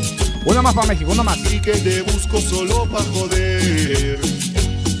 Uno más para México, uno más. Y que te busco solo para joder.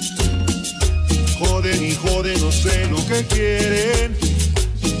 Joden y joden, no sé lo que quieren.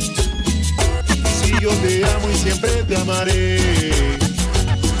 Si yo te amo y siempre te amaré.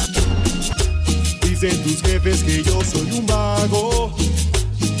 Dicen tus jefes que yo soy un vago.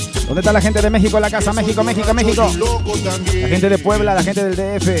 ¿Dónde está la gente de México en la casa? México. La gente de Puebla, la gente del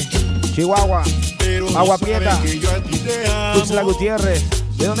DF, Chihuahua, Agua Prieta, Tuxtla Gutiérrez.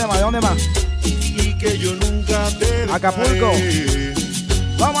 ¿De dónde más? Y que yo nunca te dejaré. Acapulco.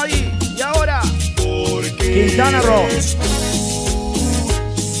 Vamos ahí. Y ahora. Quintana Roo.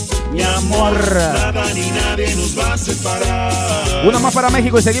 Mi amor. Nada ni nadie nos va a separar. Una más para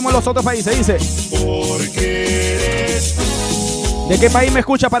México y seguimos los otros países. Dice. Porque eres tú. ¿De qué país me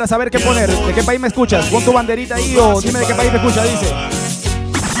escuchas para saber qué poner? ¿De qué país me escuchas? Pon tu banderita ahí o dime de qué país me escuchas. Dice.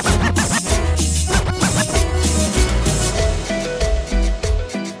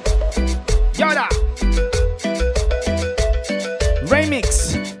 Y ahora.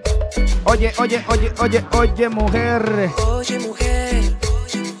 Remix. Oye, mujer. Oye, mujer.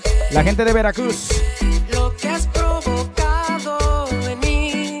 La gente de Veracruz. Lo que has provocado en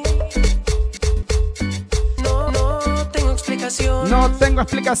mí. No tengo explicación. No tengo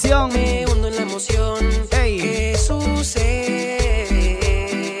explicación. Me hundo en la emoción. Ey. ¿Qué sucede?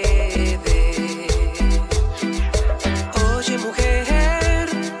 Oye, mujer.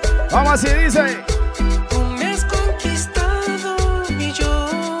 Vamos así, dice. Tú me has conquistado y yo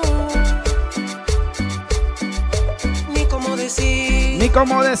ni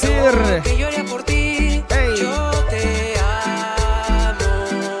cómo decir que yo haría por ti. Ey. Yo te amo.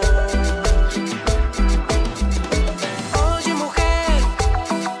 Oye, mujer,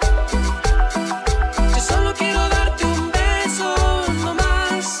 yo solo quiero darte un beso, no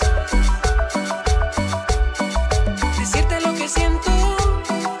más. Decirte lo que siento.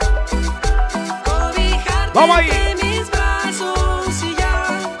 Cobijarte. Vamos ahí. De mis brazos y ya.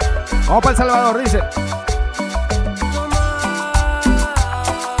 Vamos para El Salvador, dice.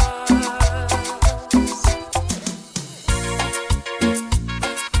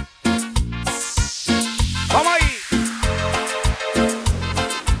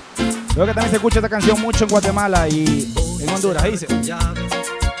 Creo que también se escucha esta canción mucho en Guatemala y en Honduras, dice.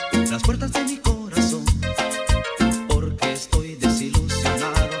 Las puertas de mi corazón, porque estoy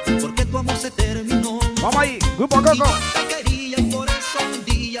desilusionado, porque tu amor se terminó. Vamos ahí, Grupo Coco. Y yo te quería y por eso un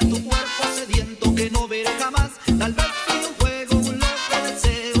día tu cuerpo sediento que no veré jamás. Tal vez fue un juego, un loco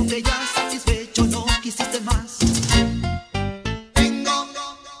deseo que ya satisfecho no quisiste más. Tengo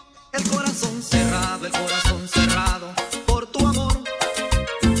el corazón cerrado por tu amor.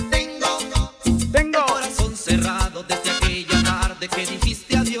 Tengo el corazón cerrado desde aquella tarde que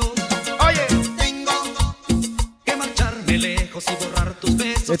dijiste adiós. Oye, tengo que marcharme lejos y borrar tus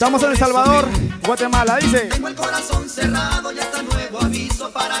besos. Estamos en El Salvador, Guatemala, dice. Tengo el corazón cerrado y hasta nuevo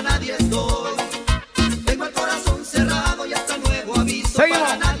aviso para nadie estoy. Tengo el corazón cerrado y hasta nuevo aviso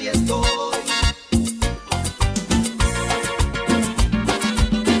para nadie estoy.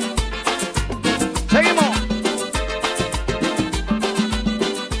 Seguimos.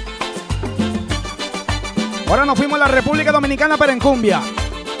 Ahora nos fuimos a la República Dominicana, pero en cumbia.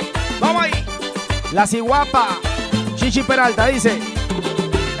 Vamos ahí. La Ciguapa, Chichi Peralta, dice.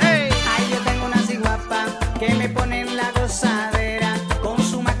 Ay, yo tengo una ciguapa que me pone en la gozadera con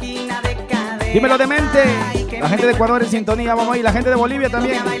su máquina de cadera. Dímelo de mente. La gente de Ecuador en sintonía, vamos ahí. La gente de Bolivia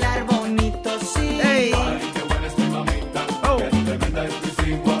también. A bailar bonito, sí. Ey. Oh.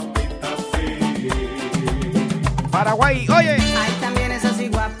 Paraguay, oye. Ay, también es así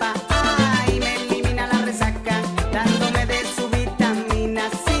guapa. Ay, me elimina la resaca, dándome de su vitamina.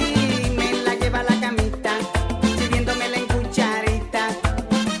 Sí, me la lleva a la camita, sirviéndomela en cucharita.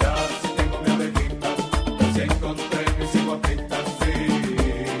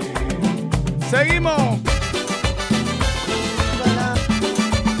 Seguimos.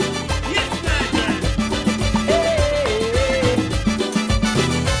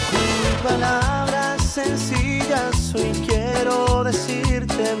 Palabras sencillas, hoy quiero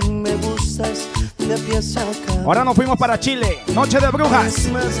decirte, me gustas de pies a cabeza. Ahora nos fuimos para Chile, Noche de Brujas.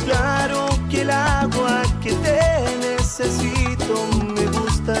 Es más claro que el agua que te necesito. Me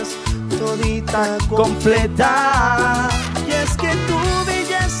gustas todita completa. Y es que tu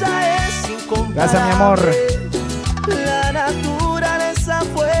belleza es incomparable. Gracias, mi amor. La naturaleza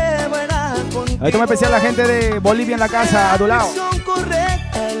fue buena contigo. Ahí toma especial la gente de Bolivia en la casa, a tu lado.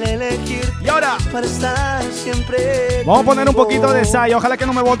 Y ahora para estar siempre vamos a poner un contigo. poquito de saya. Ojalá que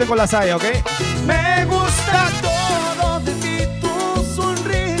no me voten con la saya, ¿ok? Me gusta todo de ti, tu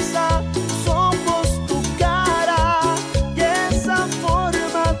sonrisa, tus ojos, tu cara y esa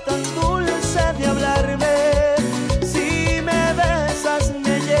forma tan dulce de hablarme. Si me besas,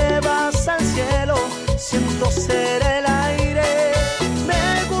 me llevas al cielo, siento ser el aire.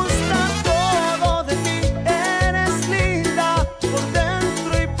 Me gusta todo de ti, eres linda por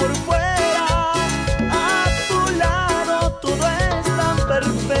dentro y por fuera. A tu lado todo es tan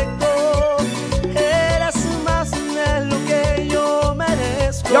perfecto. Eres más de lo que yo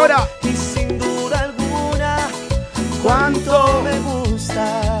merezco. Y ahora, y sin duda alguna, cuánto me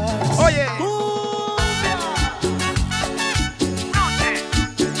gustas. Oye.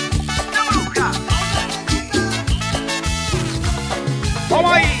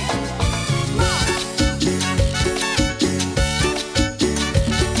 Vamos ahí.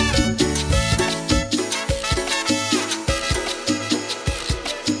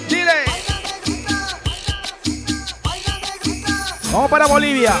 Dile. Vamos para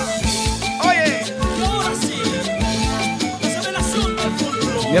Bolivia. Oye.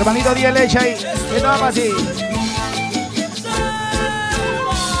 Mi hermanito Díaz Leche ahí. ¿Qué tal, así?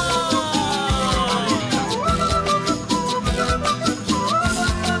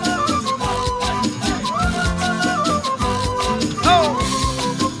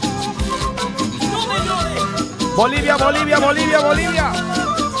 Bolivia, Bolivia, Bolivia, Bolivia.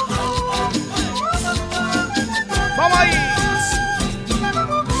 Vamos ahí.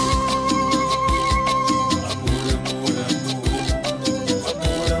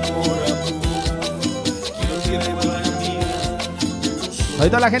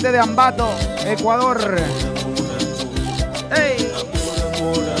 Ahorita la gente de Ambato, Ecuador. ¡Ey!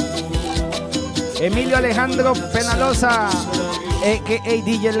 Emilio Alejandro Penalosa, a.k.a.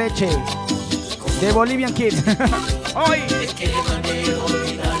 DJ Leche, de Bolivian Kid. Oye.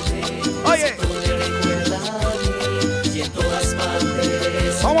 Oye.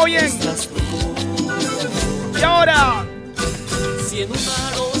 Vamos bien. Y ahora. Si en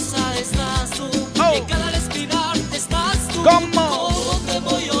una rosa estás tú, y en cada respirar estás tú. ¿Cómo? ¿Cómo te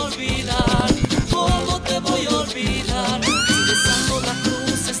voy a olvidar? ¿Cómo te voy a olvidar? Si besando la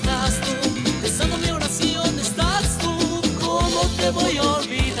cruz estás tú, besando mi oración estás tú. ¿Cómo te voy a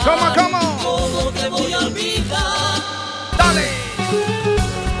olvidar? ¿Cómo? ¿Cómo te voy a olvidar? Dale.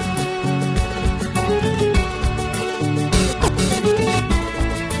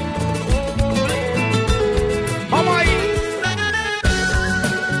 Vamos ahí.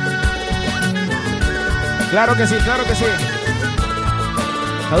 Claro que sí, claro que sí.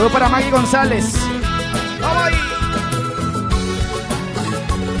 Saludos para Maggie González. Vamos ahí.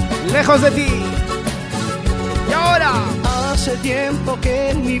 Lejos de ti. Y ahora. Hace tiempo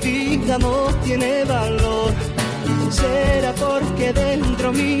que mi vida no tiene valor. Será porque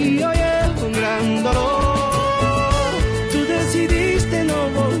dentro mío hay un gran dolor. Tú decidiste no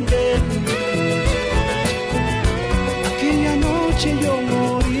volver. Aquella noche yo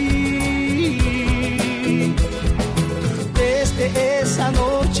morí. Desde esa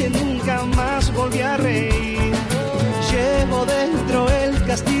noche nunca más volví a reír. Llevo dentro el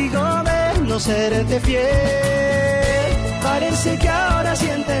castigo de no serte fiel. Parece que ahora sí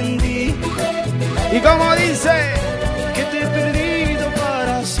entendí. ¿Y cómo dice? Que te he perdido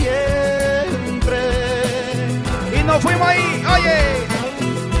para siempre. Y nos fuimos ahí, oye.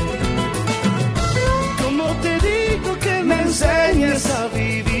 ¿Cómo te digo que me enseñes a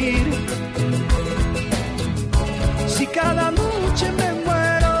vivir? Si cada noche me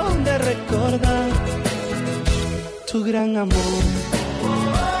muero de recordar tu gran amor.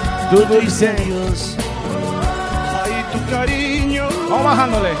 Tú dices. Dios. Ay, tu cariño. Vamos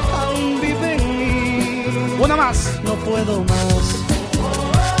bajándole. Aún vive en mí. Una más. No puedo más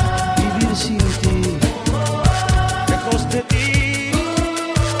vivir sin ti. Lejos de ti.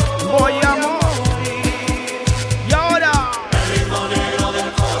 Voy a morir. Y ahora. El ritmo negro del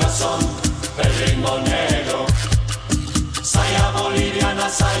corazón. El ritmo negro. Saya boliviana,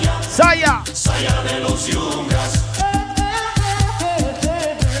 saya. Saya. Saya de los yungas.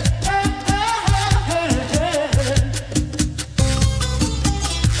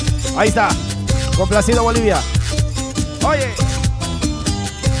 Ahí está. Complacido Bolivia. Oye.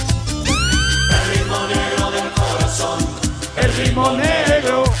 El ritmo el ritmo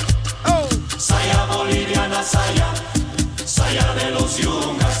negro. Saya boliviana, saya de los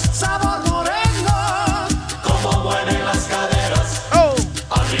yungas. Sabor moreno, Como mueven las caderas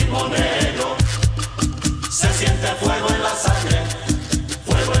al ritmo negro. Se siente fuego en la sangre,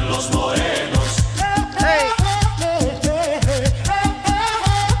 fuego en los morenos.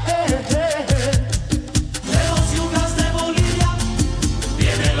 De los yungas de Bolivia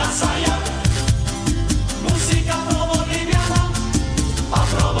viene la saya. Música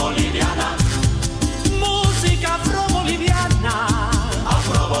afro-boliviana. música afro-boliviana.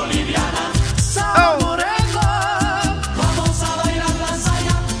 Afro-boliviana. Sabor moreno, Vamos a bailar la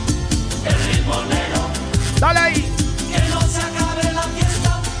saya, el ritmo negro. Dale ahí. Que no se acabe la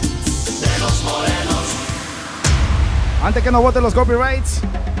fiesta de los morenos. Antes que nos voten los copyrights,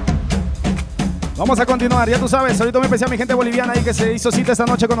 vamos a continuar. Ya tú sabes, ahorita muy especial mi gente boliviana ahí que se hizo cita esta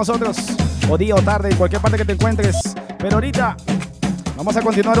noche con nosotros. O día o tarde, en cualquier parte que te encuentres. Pero ahorita vamos a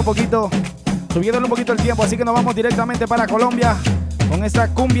continuar un poquito, subiéndole un poquito el tiempo. Así que nos vamos directamente para Colombia con esta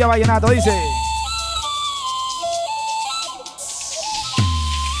cumbia vallenato. Dice...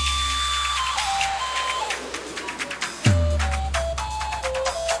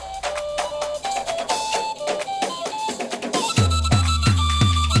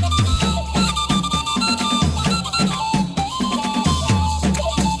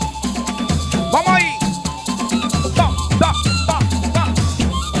 ¡Vamos ahí!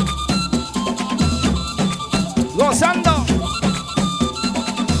 ¡Gozando!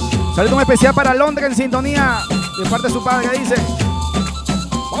 Saludo muy especial para Londres en sintonía de parte de su padre que dice: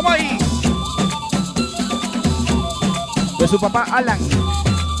 ¡vamos ahí! De su papá Alan.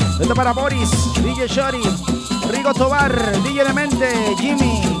 Esto para Boris, DJ Shorty, Rigo Tobar, DJ Demente,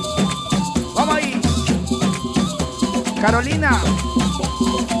 Jimmy. ¡Vamos ahí! Carolina.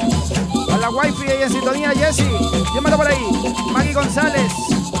 A la wifi ahí en sintonía, Jessy. Llámalo por ahí. Maggie González.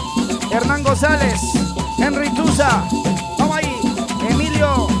 Hernán González. Henry Tusa. Vamos ahí.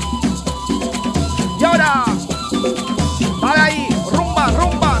 Emilio. Y ahora. Para ahí. Rumba,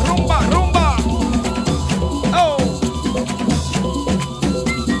 rumba, rumba, rumba. Oh.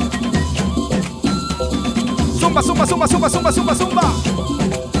 Zumba, zumba, zumba, zumba, zumba, zumba, zumba.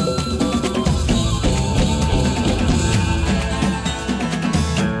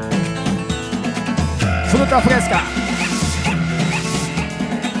 Fruta fresca.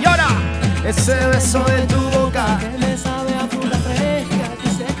 Y ahora, ese beso de tu boca que me sabe a fruta fresca, que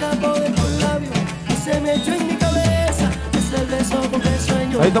se escapó de tus labios y se me echó en mi cabeza. Es el beso con que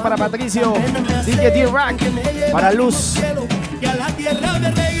sueño. Saludito para Patricio, DJ D-Rack, para Luz,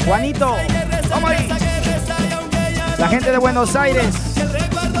 Juanito, vamos ahí. La gente de Buenos Aires,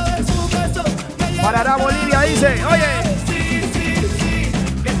 para Bolivia dice, oye.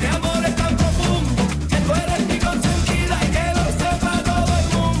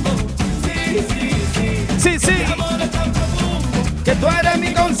 Sí, sí, que tú eres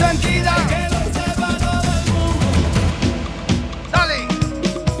mi consentida. Dale,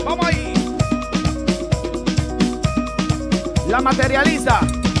 vamos ahí. La materialista.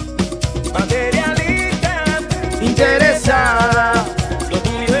 Materialista, Interesada. lo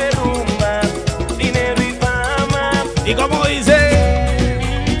tuyo es rumba, dinero y fama. Y como dice,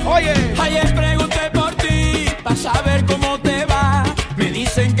 oye. Ayer pregunté por ti, para saber cómo te va. Me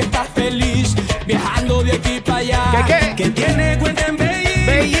dicen que estás feliz, viajando de aquí para allá. ¿Qué? Que tiene cuenta en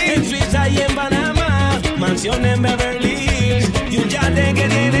Beijing, en Suiza y en Panamá. Mansión en Beverly Hills y un yate que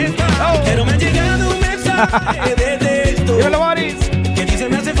tiene paz. Pero me ha llegado un mensaje de texto. Dímelo, Boris. Que dice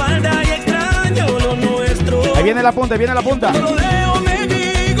me hace falta y extraño lo nuestro. Ahí viene la punta, ahí viene la punta. Cuando lo leo me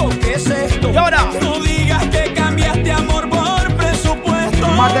digo, ¿qué es esto? Y ahora. No digas que cambiaste amor por presupuesto.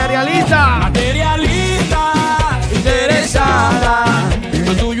 Materialista. Materialista, interesada.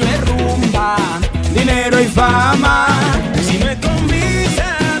 Lo tuyo es rumba, dinero y fama. Si me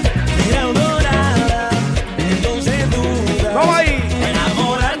convisas, era dorada. Entonces duda. Vamos ahí.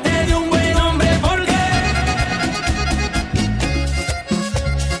 Enamorarte de un buen hombre, ¿por qué?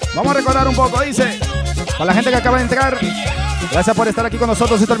 Vamos a recordar un poco, dice. Para la gente que acaba de entrar, gracias por estar aquí con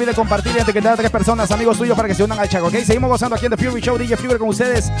nosotros. No se te olvide compartir y etiquetar a 3 personas, amigos tuyos, para que se unan al Chaco, ¿ok? Seguimos gozando aquí en The Fury Show, DJ Fury con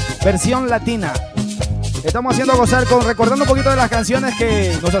ustedes, versión latina. Estamos haciendo gozar recordando un poquito de las canciones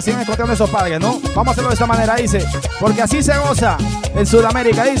que nos hacían encontrar nuestros padres, ¿no? Vamos a hacerlo de esta manera, dice. Porque así se goza en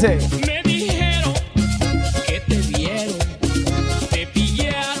Sudamérica, dice. Me dijeron que te vieron, te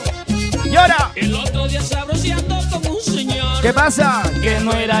pillaron. Y ahora, El otro día sabroseando como un señor. ¿qué pasa? Que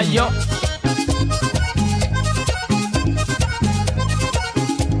no era yo.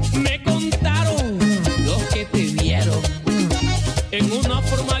 Me contaron los que te vieron en una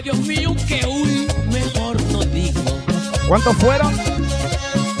forma, Dios mío, que un mejor no digo. ¿Cuántos fueron?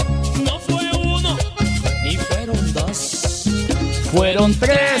 No fue uno, ni fueron dos. Fueron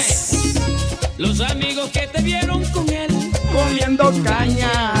tres. Los amigos que te vieron con él comiendo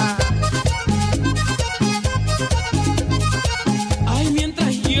caña. Ay,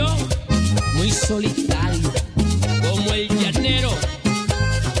 mientras yo, muy solitario, como el llanero,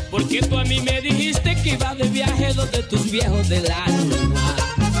 porque tú a mí me dijiste que iba de viaje donde tus viejos del alma.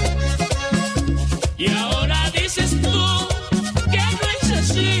 Y ahora dices tú que no es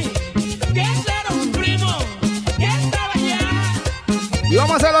así, que ese era un primo, que estaba allá. Y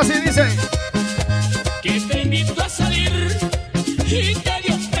vamos a hacerlo así, dice. Que te invito a salir y te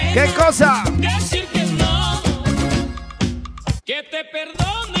dio pena. ¿Qué cosa? Decir que no. Que te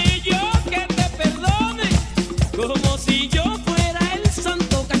perdone yo, que te perdone. Como si yo fuera el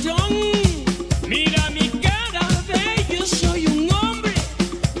santo cachón. Mira mi cara, ve, yo soy un hombre.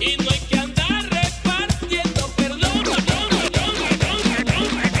 Y no hay que andar repartiendo perdón.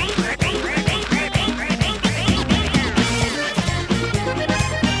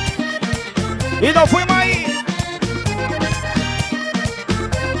 Y nos fuimos ahí.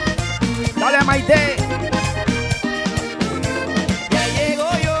 Dale, Maite. Ya llego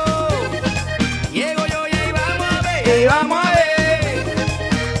yo y ahí vamos a ver. Y vamos a ver.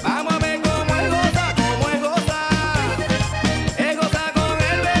 Vamos a ver cómo es goza, es goza con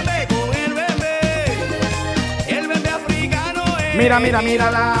el bebé, el bebé africano es. Mira,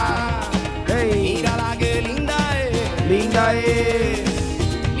 mírala. Hey. Mírala que linda es, linda es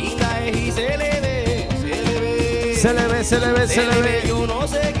y se le ve, se le ve. Yo no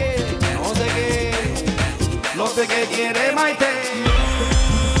sé qué quiere Maite.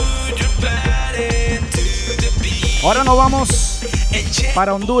 Ahora nos vamos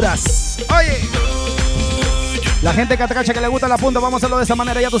para Honduras. Oye, la gente catracha que le gusta la punta, vamos a hacerlo de esta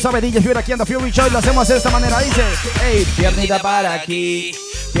manera. Ya tú sabes, DJ Fury aquí en The Fury Show, y lo hacemos de esta manera. Dice, hey, piernita para aquí,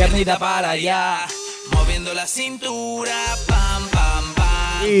 piernita para allá, moviendo la cintura, pam, pam,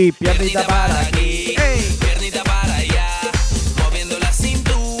 pam. Y piernita para aquí, hey, piernita para allá, moviendo la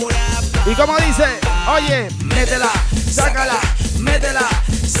cintura, pam. Y como dice, oye, métela, sácala, métela,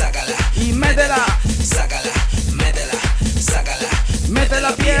 sácala, y métela, sácala, métela, sácala, mete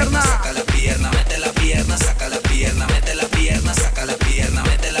la pierna, saca la pierna, mete la pierna, saca la pierna, mete la pierna, saca la pierna,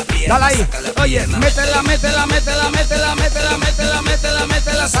 mete la pierna. Dale ahí, oye, métela, métela, métela, métela, métela, métela, métela,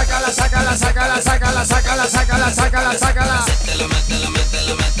 métela, sácala, sácala, sácala, sácala, sácala, sácala, sácala, sácala. Métela, métela,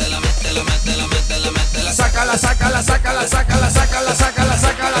 métela, métela, métela, métela, métela, métela, sácala, sácala, sácala, sácala, sácala, sácala,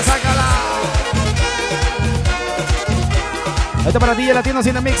 sácala, sácala. Esto para ti, Latino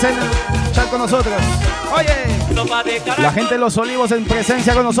Cine Mix en el chat con nosotros. Oye, la gente de Los Olivos en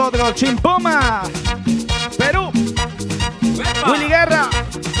presencia con nosotros. Chimpuma, Perú, Willy Guerra.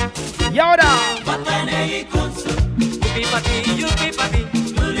 Y ahora,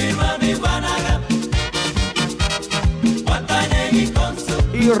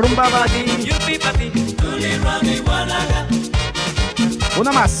 y rumba para aquí.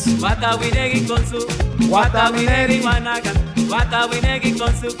 Una más. Watawinegi con su Watawinegi Managa. Watawinegi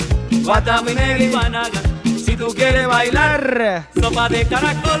con su Watawinegi Managa. Si tú quieres bailar sopa de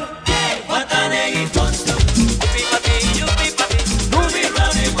caracol, Watanegi con su Yupi pati, yupi pati, Ruby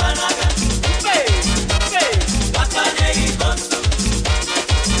Rami Managa. Watanegi con su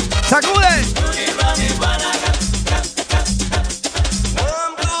 ¡sacude! Ruby Rami Managa.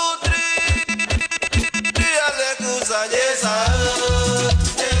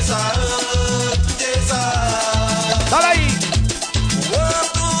 ¡Dale ahí!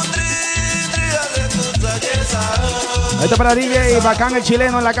 Esto para DJ Bacán, el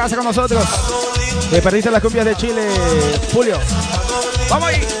chileno, en la casa con nosotros. Que perdiste las cumbias de Chile, Julio. ¡Vamos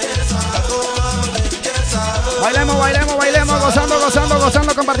ahí! Bailemos, bailemos, bailemos, gozando, gozando,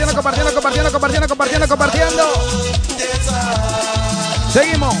 gozando, compartiendo, compartiendo, compartiendo, compartiendo, compartiendo, compartiendo.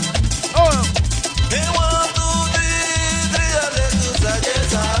 Seguimos. Oh.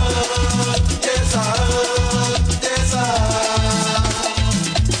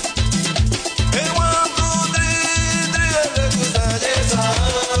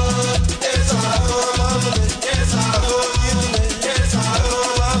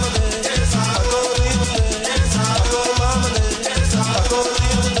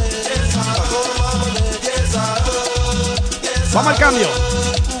 Vamos al cambio.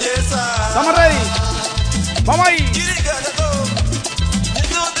 Estamos ready. Vamos ahí.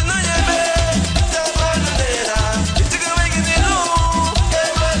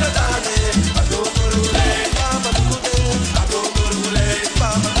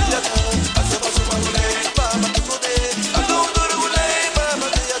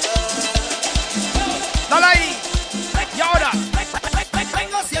 Dale ahí. Y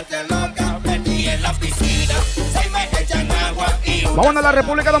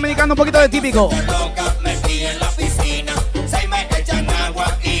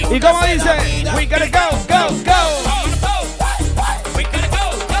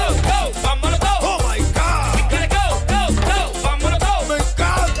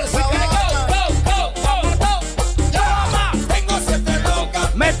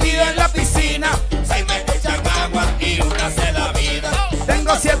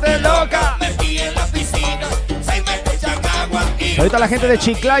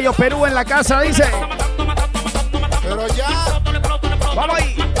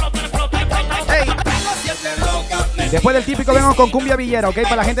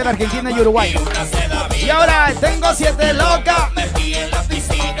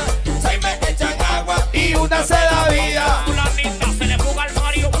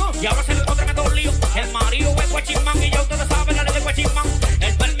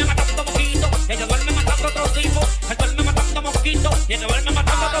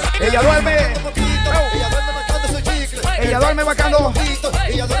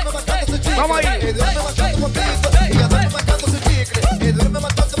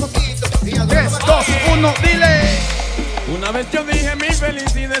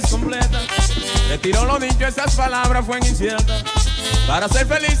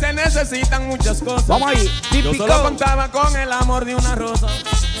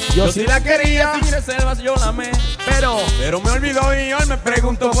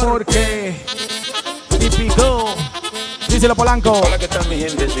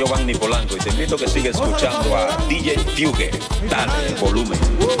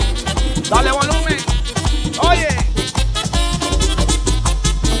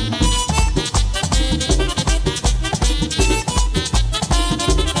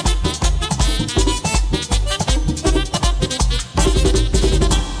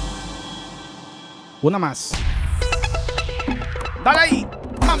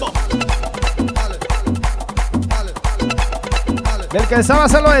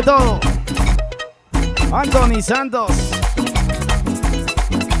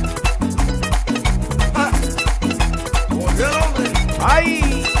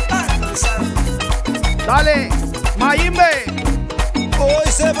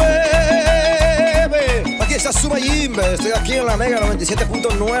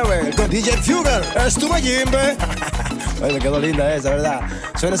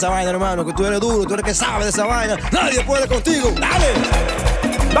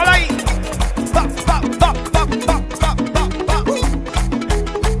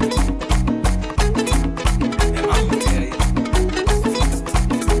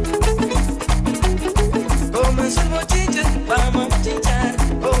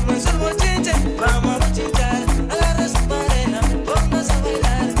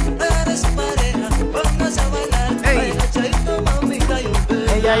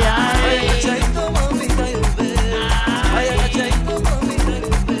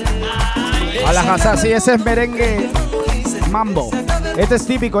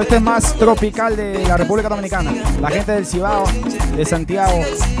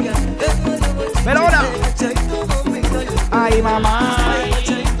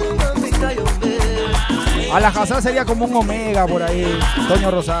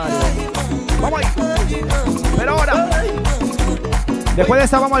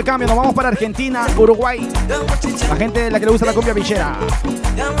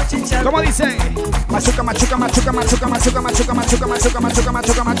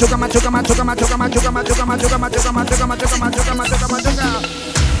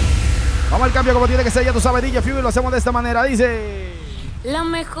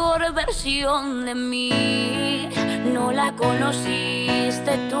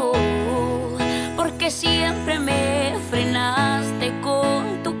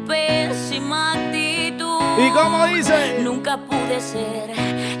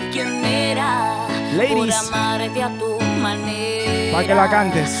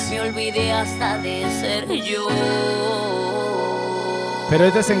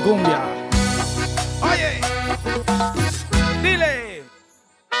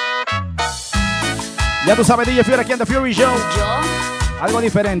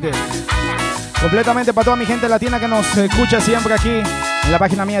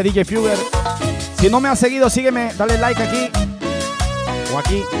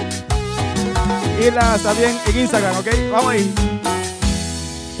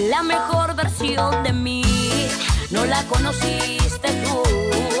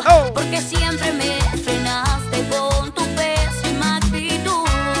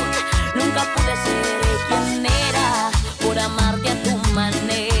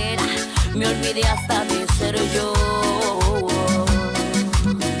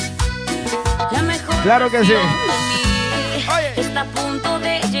Claro que sí. Está a punto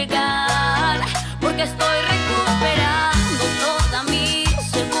de llegar, porque estoy recuperando toda mi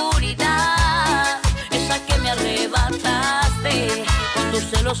seguridad, esa que me arrebataste con tus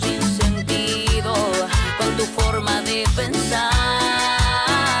celos sin sentido, con tu forma de pensar.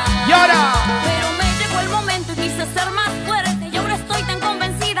 Y ahora, pero me llegó el momento y quise ser más fuerte, y ahora estoy tan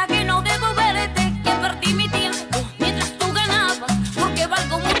convencida que no debo verte, que perdí mi tiempo mientras tú ganabas, porque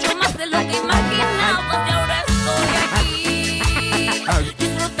valgo mucho más de lo que imaginabas, y ahora estoy aquí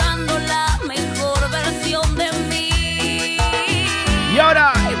disfrutando la mejor versión de mí. Y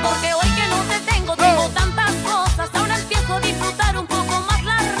ahora, porque hoy que no te tengo tantas cosas, ahora empiezo a disfrutar un poco más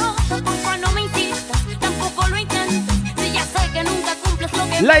las rosas. Porfa, no me insistas, tampoco lo intentes, si ya sé que nunca cumples lo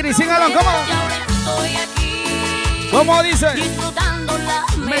que Lady, síngalo, ¿cómo? Y ahora estoy aquí ¿cómo dice? disfrutando la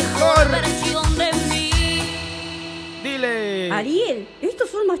mejor versión de mí. Dile. Ariel, estos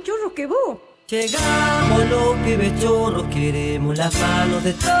son más chorros que vos. Llegamos los pibes chorros, queremos las manos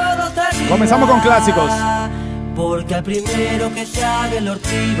de todos arriba. Comenzamos con clásicos. Porque al primero que se haga el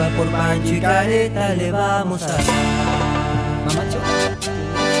ortiva por Pancho y Careta le vamos a dar.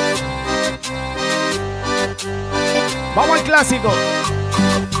 Vamos al clásico.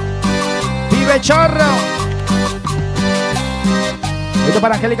 Pibe chorro. Esto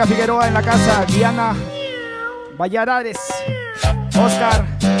para Angélica Figueroa en la casa. Diana Valladares. Oscar.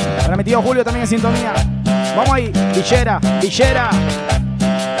 Para mi tío Julio también en sintonía. Vamos ahí. Bichera, bichera.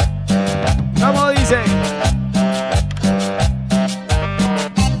 ¿Cómo dice?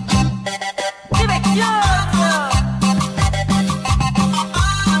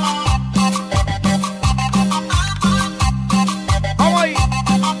 Vamos ahí.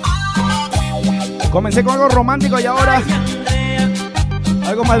 Comencé con algo romántico y ahora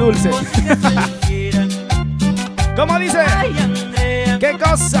algo más dulce. ¿Cómo dice? ¡Qué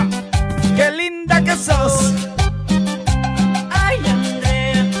cosa! ¡Qué linda que sos!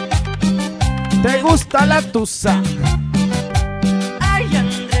 ¿Te gusta la tusa?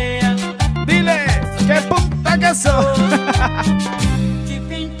 Dile, ¡qué puta que sos! Si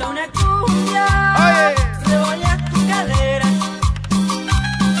pinta una cumbia, Oye. revolea tu cadera.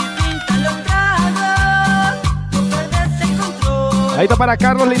 Si pintan los tragos, no perdes el control. Ahí está para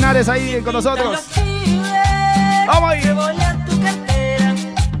Carlos Linares ahí con nosotros. Vamos ahí. Revolea tu cartera.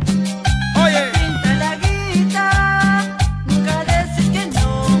 Oye. Pinta la guita, nunca decís que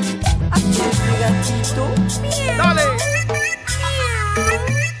no. Aquí gatito. Dale.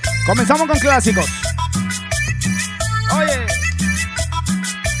 Comenzamos con clásicos. Oye.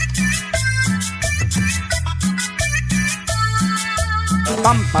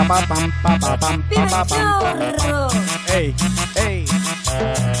 Pam, pam, pam, pam, pam, pam, pam, pam, pam, pam. Ey, ey.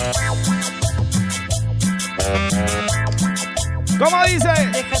 ¿Cómo dice?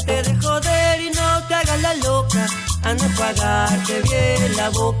 Déjate de joder y no te hagas la loca. A no pagarte bien la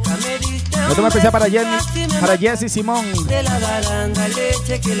boca. Me diste Yo tengo especial para Jenny, para Jessy Simón. de la baranda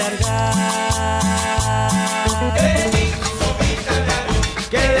leche que largar.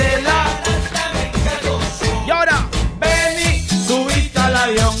 Que de la... Y ahora, vení, subiste al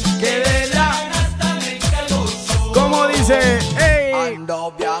avión. Que de la... ¿Cómo dice? ¡Ey!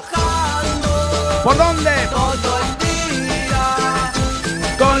 Ando viajando ¿Por dónde? todo el día.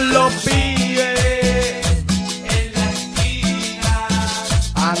 Con los pibes. En la esquina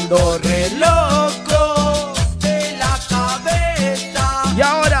Ando re loco. de la cabeza. Y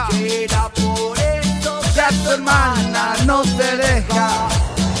ahora, Será por eso ya tu hermana no te deja.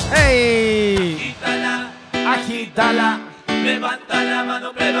 ¡Ey! agítala, Agítala, levanta la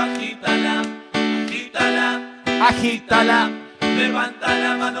mano pero agítala. Agítala, agítala, levanta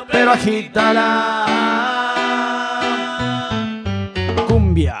la mano pero agítala.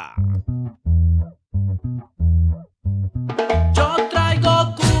 Cumbia. Yo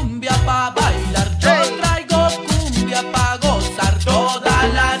traigo cumbia pa' bailar, yo traigo cumbia pa' gozar toda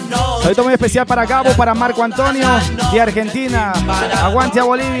la noche. Saludo muy especial para Gabo, para Marco Antonio de Argentina. Aguante a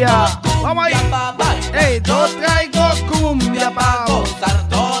Bolivia. Vamos ahí. Ey, yo traigo cumbia pa' gozar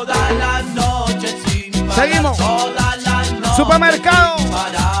toda la noche sin parar, Seguimos. toda la noche Supermercado. sin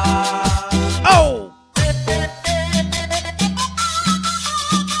parar. Oh.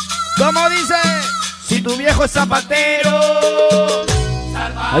 ¿Cómo dice? Si tu viejo es zapatero.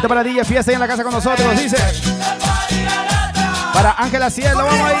 Ahí está para DJ Fiesta ahí en la casa con nosotros. Dice. Para Ángela Cielo,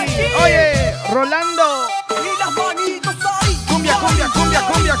 vamos ahí. Oye, Rolando. Y las manitos ahí. Cumbia, cumbia, cumbia,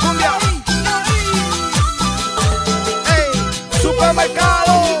 cumbia, cumbia. Ey,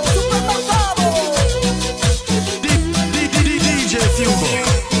 supermercado. DJ Fugo.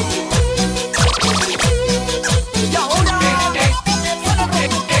 Y ahora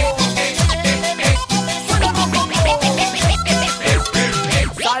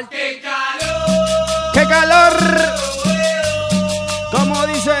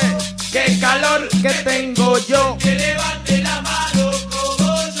yo. Que levante la mano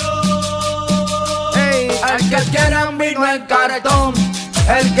como yo. Ey, el que tiene un vino en cartón.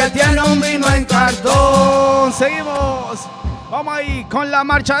 El que tiene un vino en cartón. Seguimos. Vamos ahí con la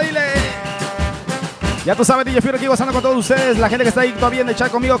marcha, dile. Ya tú sabes, DJ Fugger aquí gozando con todos ustedes. La gente que está ahí todavía en el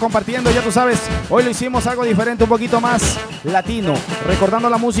chat conmigo compartiendo. Ya tú sabes, hoy lo hicimos algo diferente, un poquito más latino. Recordando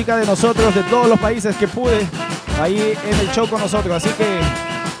la música de nosotros, de todos los países que pude ahí en el show con nosotros. Así que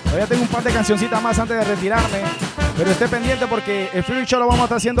todavía tengo un par de cancioncitas más antes de retirarme. Pero esté pendiente porque el Fury Show lo vamos a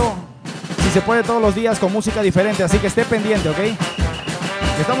estar haciendo, si se puede, todos los días con música diferente. Así que esté pendiente, ¿ok?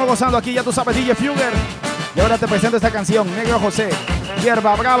 Estamos gozando aquí, ya tú sabes, DJ Fugger. Y ahora te presento esta canción, Negro José,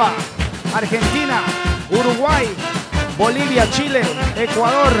 Hierba Brava, Argentina, Uruguay, Bolivia, Chile,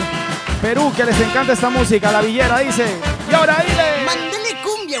 Ecuador, Perú, que les encanta esta música. La Villera dice, y ahora dile. Mándale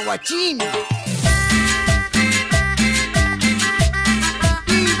cumbia, guachín.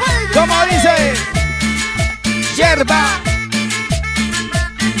 ¿Cómo dice? Hierba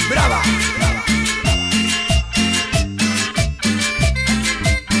Brava.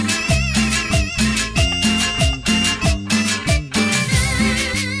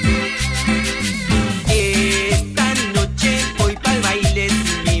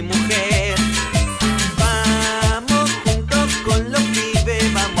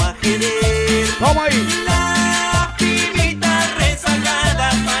 Vamos ahí. La pibita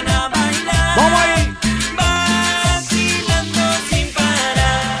rezagada para bailar. Vamos ahí. Vacilando sin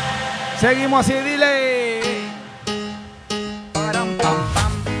parar. Seguimos así, dile. Param, pam,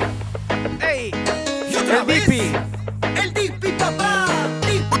 pam. Ey. El Dipi. El Dipi, papá.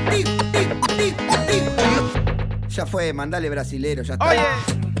 Dip. Ya fue, mandale brasilero, ya está. Oye.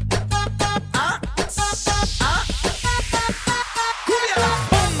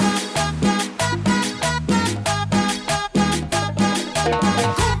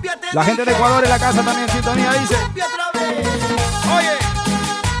 La gente de Ecuador en la casa también en sintonía dice. Oye,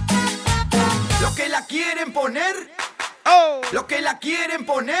 lo que la quieren poner, lo que la quieren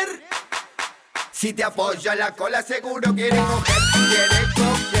poner. Si te apoya la cola seguro quiere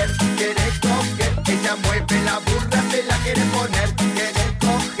coger, ella mueve la burra, se la quiere poner, quiere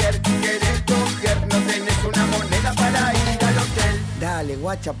coger, no tenés una moneda para ir al hotel. Dale,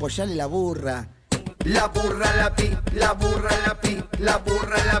 guacha, apoyale la burra. La burra la pi, la burra la pi, la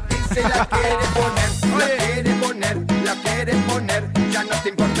burra la pi, se la quiere poner, la quiere poner, ya no te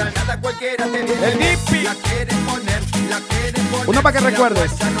importa nada, cualquiera te viene. El Dipi. La quiere poner. Uno para que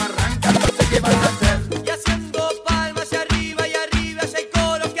recuerdes. Ya no arranca, no sé qué vas a hacer. Y haciendo palmas y arriba ya hay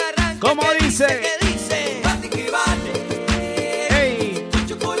coro que arranca. ¿Cómo dice? Que dice, bate que bate. Ey.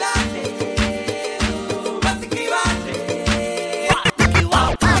 Chocolate. Bate que bate.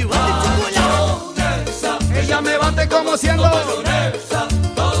 Ella me bate como siendo mayonesa.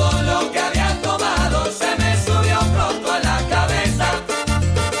 Todo lo que había tomado se me subió pronto a la cabeza.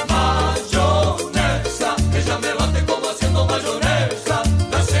 Mayonesa. Ella me bate como haciendo mayonesa.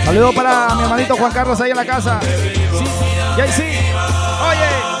 Saludos para mi hermanito Juan Carlos ahí en la casa. Sí, y ahí sí. Oye.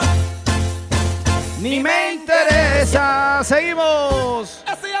 Ni me interesa. Seguimos.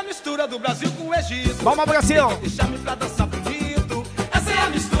 Essa é a mistura do Brasil com o Egito. Vamos a Brasil. Deixa-me pra dançar bonito. Essa é a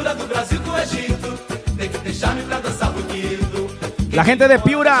mistura do Brasil com o Egito. Tem que deixar-me pra dançar bonito. La gente de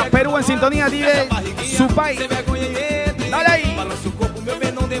Piura, Perú en sintonía, dile su país. Dale ahí. Balança o corpo, meu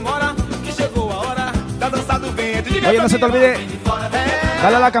bem, não demora. Que chegou a hora da dança do vento. Oye, no se te olvide,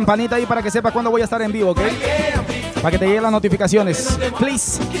 dale a la campanita ahí para que sepas cuándo voy a estar en vivo, ¿ok? Para que te lleguen las notificaciones,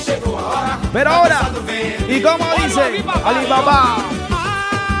 please. Pero ahora, ¿y cómo dice? Alibaba.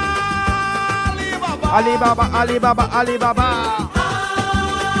 Alibaba, Alibaba, Alibaba.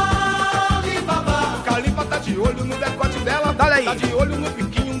 Calipa tá de olho no decote dela. Dale aí. Tá de olho no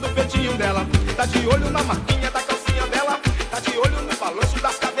biquinho do peitinho dela. Tá de olho na marquinha da calcinha dela. Tá de olho no balanço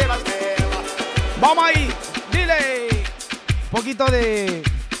das cadeiras dela. Vamos ahí, dile. Poquito de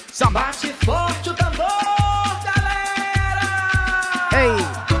samba. Bate forte o tambor, galera. Hey,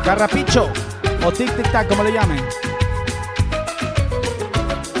 garrapicho o tic tic tac, como le llamen.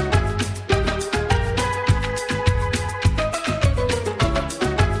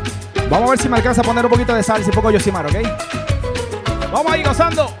 Vamos a ver si me alcanza a poner un poquito de salsa y poco Yosimar, ¿ok? Vamos ahí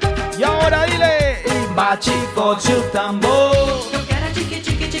gozando. Y ahora dile. Bate forte o tambor. Eu quero é tique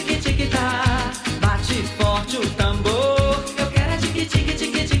tique tique tique tá. Bate forte o tambor. Eu quero é tique tique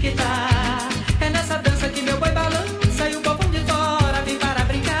tique tique tá. É nessa dança que meu boi balança e o povão de fora vem para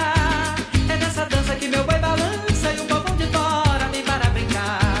brincar. É nessa dança que meu boi balança e o povão de fora vem para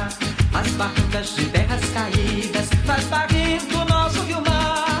brincar. As barrancas de terras caídas faz barrento o nosso rio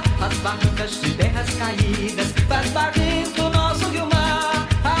mar. As barrancas de terras caídas faz barrento o nosso rio mar.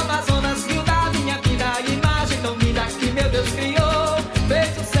 Amazonas, rio da minha vida e mar.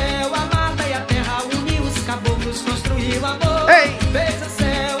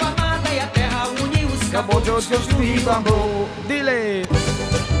 yo te explico, amor. Dile.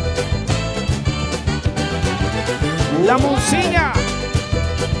 La musiña.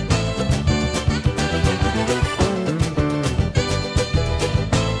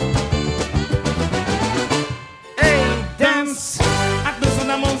 Ei, dance. A dança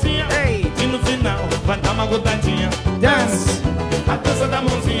da mãozinha. Ei. E no final vai dar uma gotadinha. Dance. A dança da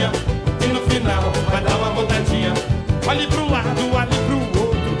mãozinha. E no final vai dar uma gotadinha. Olhe pro lado, olhe pro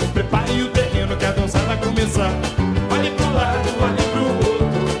outro. Prepare o terreno que a dança vai começar. Olhe pro lado, olhe pro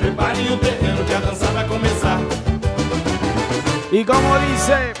outro. Prepare o terreno que a dança vai começar. Y como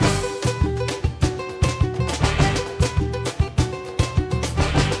dice.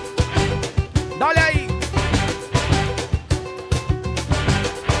 Dale ahí.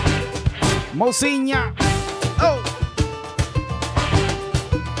 Mociña. Oh.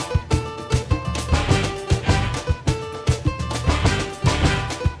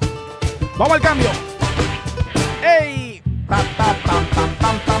 Vamos al cambio. ¡Ey! Pam, pam, pam, pam,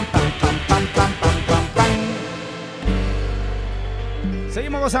 pam, pam, pam, pam, pam, pam, pam, pam.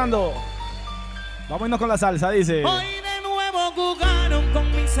 Seguimos gozando. Vamos a irnos con la salsa, dice. Hoy de nuevo jugaron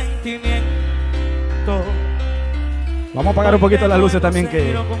con mis sentimientos. Vamos a apagar un poquito las luces también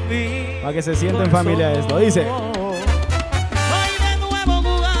para que se sienta en familia esto. Dice. Hoy de nuevo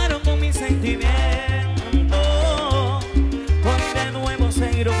jugaron con mis sentimientos. Hoy de nuevo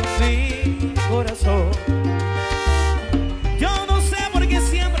se iró con mi corazón. Yo no sé por qué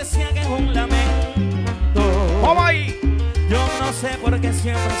siempre se haga un lamento. ¡Vamos ahí! Yo no sé por qué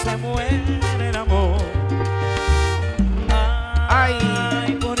siempre se muere el amor.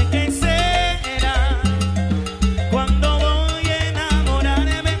 Ay, ¿por qué será? Cuando voy a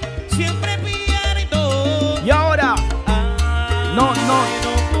enamorarme siempre pierdo. Y ahora. No, no.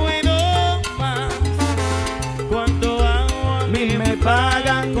 No puedo más. Cuando a mí me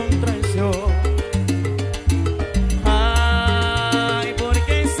pagan con traición. Ay, ¿por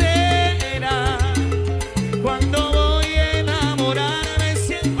qué será? Cuando voy a enamorarme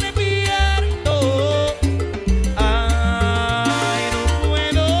siempre pierdo. Ay, no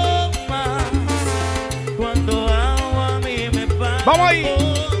puedo más. Cuando a mí me pagan ¡Vamos ahí!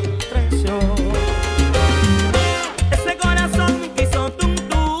 con traición. Ese corazón quiso tum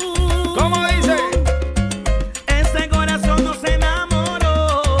tum. ¿Cómo dice? Ese corazón no se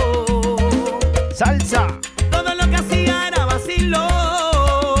enamoró. Salsa. Todo lo que hacía era vacilón.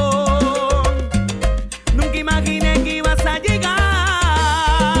 Nunca imaginé que ibas a llegar.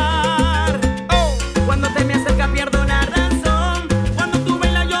 Cuando te me acercas pierdo la razón. Cuando tú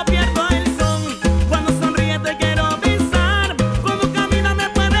bailas yo pierdo el son. Cuando sonríes te quiero besar. Cuando caminas me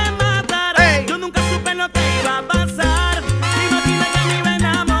puedes matar. Yo nunca supe lo que iba a pasar. Imagina que me iba a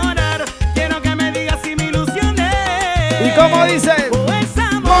enamorar. Quiero que me digas si me ilusioné. ¿Y cómo dice? O es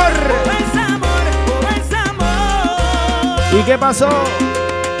amor, o es amor, o es amor. ¿Y qué pasó?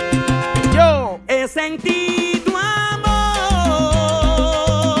 Yo. He sentido tu amor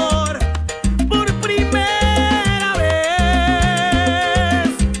por primera vez.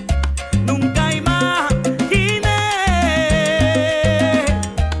 Nunca imaginé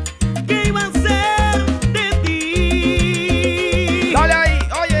que iba a ser de ti. Dale ahí,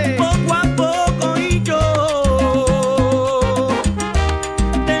 oye. Poco a poco y yo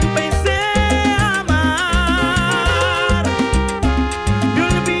te empecé a amar. Me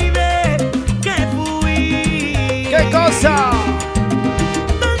olvidé que fui. ¿Qué cosa?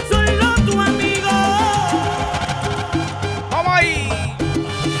 Tan solo tu amigo. Vamos ahí.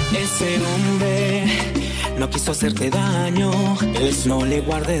 Ese hombre no quiso hacerte daño. No le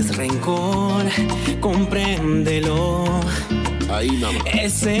guardes rencor, compréndelo. Ahí nada más.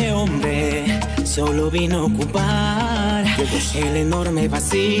 Ese hombre solo vino a ocupar el enorme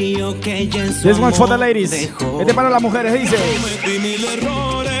vacío que ella en su This one's for the amor ladies. dejó. Este para las mujeres, dice. Cometí mil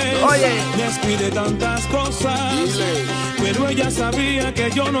errores, Oye. descuidé tantas cosas, pero ella sabía que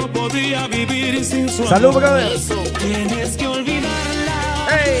yo no podía vivir sin su Salud, amor. brother. Tienes que olvidarla,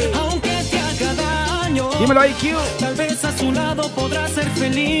 Ey. aunque te haga daño. Dímelo ahí, Q. Tal vez a su lado podrás ser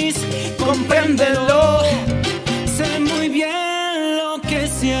feliz, compréndelo. Sé muy bien lo que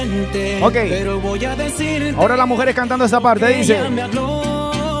siente, Ok. pero voy a decir. Ahora las mujeres cantando esta parte, dice.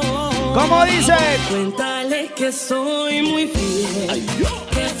 ¿Cómo dice? Cuéntale que soy muy fiel,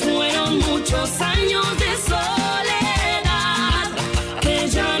 que fueron muchos años de soledad, que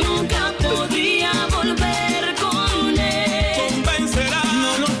ya nunca podría volver con él. Convéncela,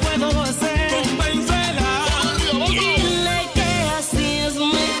 No lo puedo hacer. convéncela. Dile que así es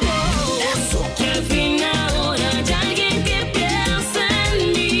mejor, que al fin ahora hay alguien que piensa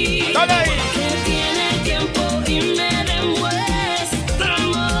en mí, Dale ahí. que tiene tiempo y me demuestra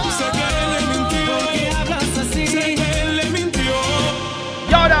amor. Sé que le mintió y habla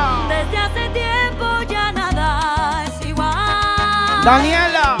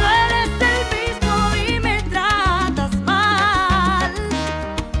Daniela. No eres el mismo y me tratas mal.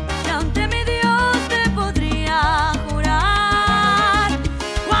 Y ante mi Dios te podría jurar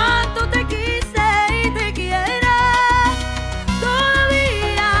cuánto te quise y te quiero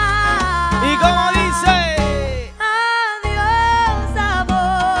todavía. ¿Y cómo dice? Adiós,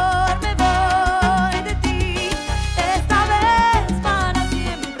 amor, me voy de ti. Esta vez para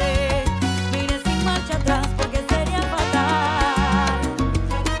siempre. Mire sin marcha atrás porque sería fatal.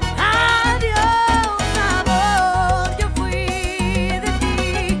 Adiós, amor, yo fui de ti.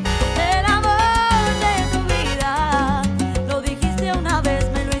 El amor de tu vida. Lo dijiste una vez,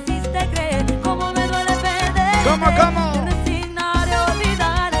 me lo hiciste creer. Cómo me duele perder. ¿Cómo? Me resignaré a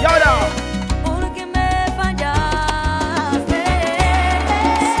olvidar. ¿Y ahora? Porque me fallaste.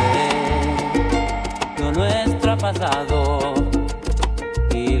 Lo nuestro ha pasado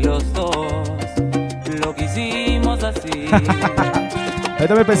y los dos lo que hicimos así. Esto es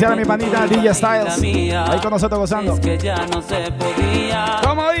muy especial a mi panita DJ Styles. Ahí con nosotros gozando. Es que ya no se podía.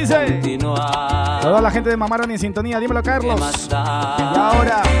 ¿Cómo dice? Continuar. Toda la gente de Mamaron en sintonía. Dímelo, Carlos. Y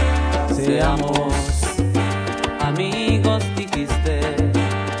ahora Seamos amigos, dijiste,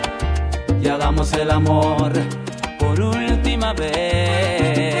 y hagamos el amor por última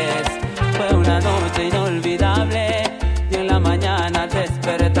vez. Fue una noche inolvidable y en la mañana al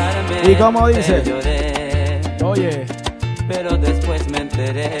despertarme ¿Y cómo dice? te lloré. Oye, Pero después me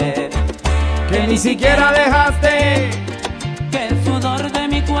enteré que ni siquiera dejaste que el sudor de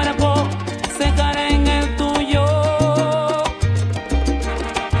mi cuerpo secara en el tuyo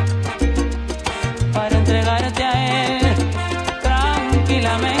para entregarte a él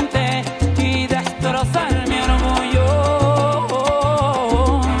tranquilamente y destrozar mi orgullo.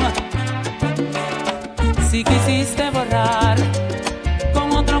 Si quisiste borrar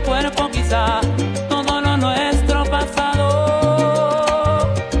con otro cuerpo quizá todo lo nuestro pasado,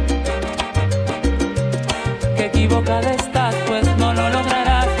 que equivocada estás, pues no lo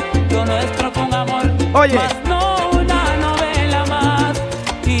lograrás. Lo nuestro fue un amor, Oye. más no una novela más.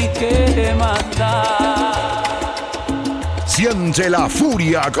 ¿Y qué más da? Siente la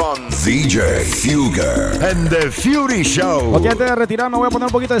furia con DJ Fugger en The Fury Show. Ok, antes de retirarme voy a poner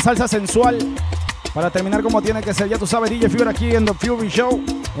un poquito de salsa sensual para terminar como tiene que ser. Ya tú sabes, DJ Fugger aquí en The Fury Show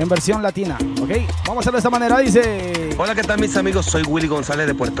en versión latina. Ok, vamos a hacerlo de esta manera. Dice: Hola, ¿qué tal mis amigos? Soy Willy González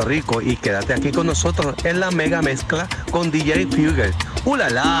de Puerto Rico y quédate aquí con nosotros en la mega mezcla con DJ Fugger.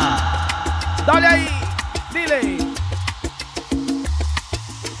 ¡Ulala! dale ahí, dile.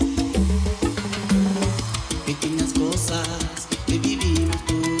 Pequeñas cosas que vivimos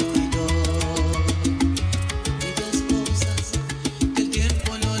tú y yo. Pequeñas cosas que el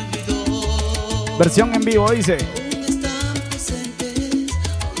tiempo no olvidó. Versión en vivo, dice. Aún están presentes,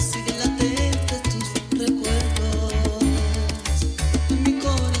 aún siguen latentes tus recuerdos en mi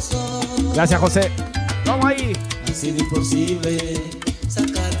corazón. Gracias, José. Vamos ahí. Ha sido imposible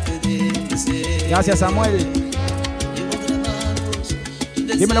sacarte de mi ser. Gracias, Samuel. Llevo grabados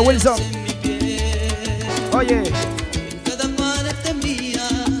Dímelo, Wilson. en mi piel. Oye, En cada parte mía,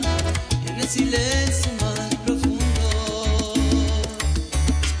 en el silencio más profundo,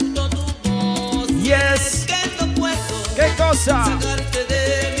 escucho tu voz. Yes. Que no puedo ¿qué cosa? sacarte de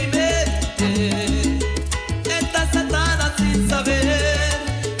mi mente. Estás atada sin saber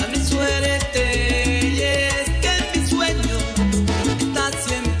a mi suerte. Y es que en mis sueños estás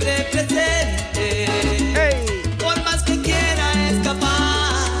siempre presente. Hey. Por más que quiera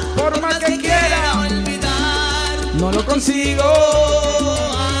escapar, Por más que quiera. olvidar, No lo consigo.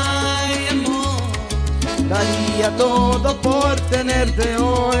 ay, amor, Daría todo por tenerte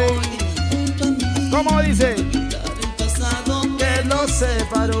hoy. junto a mí, ¿Cómo dice? el pasado Que lo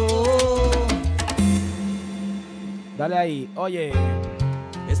separó. Dale ahí, oye.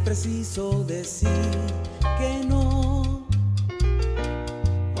 Es preciso decir que no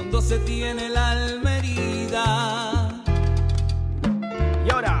cuando se tiene el alma herida. Y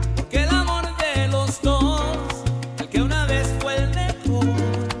ahora, Porque el amor de los dos, el que una vez fue el mejor,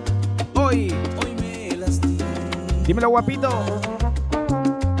 hoy, hoy me lastima. dímelo, guapito.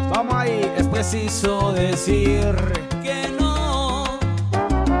 Vamos ahí. Es preciso decir que no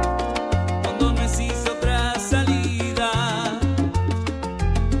cuando no existe otra salida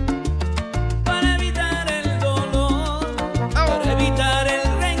para evitar el dolor, para evitar el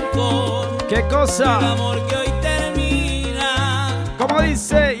rencor. ¿Qué El cosa? amor que hoy termina. ¿Cómo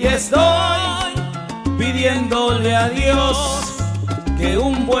dice? Y estoy pidiéndole a Dios que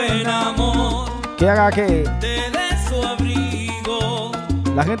un buen amor Que haga que te dé su abrigo.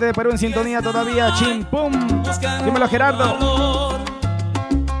 la gente de Perú en sintonía todavía. Chim pum. Dímelo, Gerardo.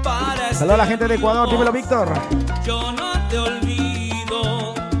 Para Saludos a la gente de Ecuador. Dímelo, Víctor. yo no te olvido.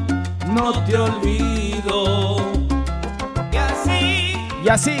 no te olvido. Y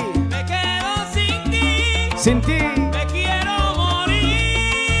así me quedo sin ti. Sin ti. Me quiero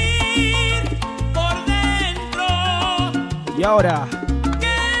morir por dentro. Y ahora.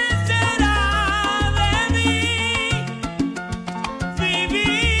 ¿Qué será de mí?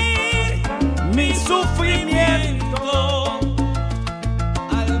 Vivir mi sufrimiento.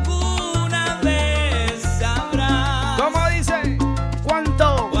 Alguna vez sabrás. ¿Cómo dice?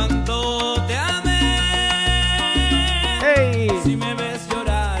 ¿Cuánto? Cuánto te amé. Hey. Si me ves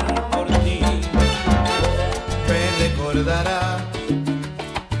llorar por ti, me recordará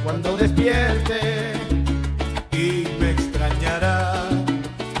cuando despierte y me extrañará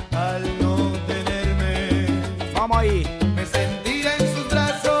al no tenerme. Vamos ahí. Me sentirá en sus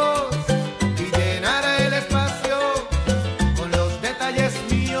brazos y llenará el espacio con los detalles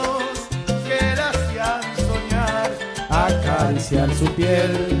míos que le hacían soñar. Acariciar su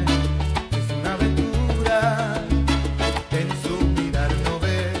piel. Es una aventura. En su mirar no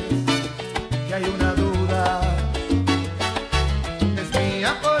ves que hay una duda. Es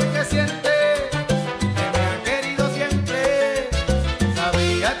mía porque siente que me ha querido siempre.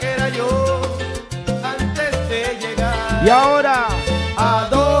 Sabía que era yo antes de llegar. Y ahora, ¿a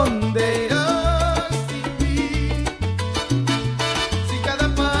dónde irás sin mí? Si cada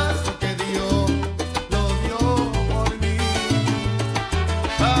paso que dio lo dio por mí.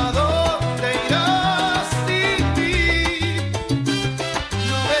 ¿A dónde irás sin mí?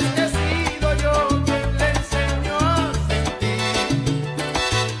 ¿No ves que he sido yo quien le enseñó a sentir?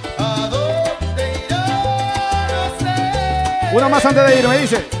 ¿A dónde irás? Uno más antes de irme,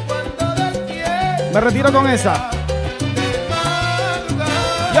 dice. Me retiro con esa.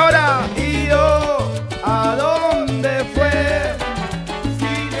 Y ahora, ¿y yo a dónde fue?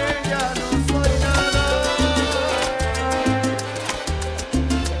 Sin ella no soy nada.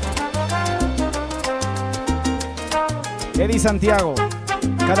 Eddie Santiago,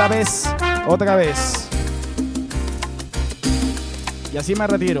 cada vez, otra vez. Y así me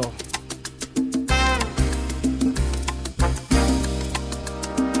retiro.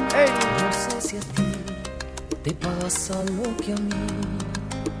 No sé si a ti te pasa lo que a mí.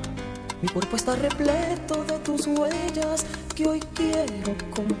 Mi cuerpo está repleto de tus huellas que hoy quiero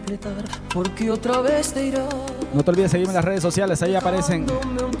completar, porque otra vez te irás. No te olvides seguirme en las redes sociales, ahí aparecen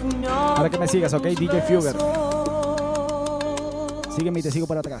para que me sigas, ¿ok? DJ Fugger. Sígueme y te sigo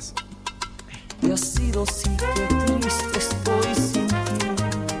para atrás. Te has ido, sí, qué triste estoy sin ti.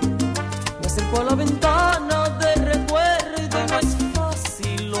 Me acerco a la ventana de recuerdo y no es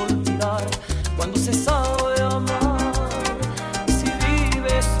fácil olvidar cuando se sabe amar. Si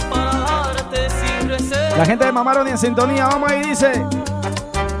vives para darte sin reserva. La gente de Mamaroni en sintonía, vamos ahí, dice.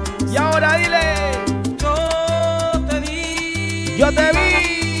 Y ahora dile. Yo te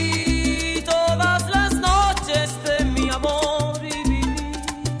vi todas las noches de mi amor y viví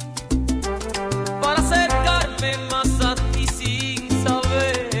para acercarme más a ti sin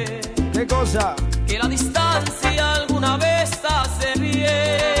saber. ¿Qué cosa? Que la distancia alguna vez hace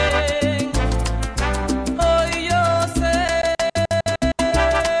bien. Hoy yo sé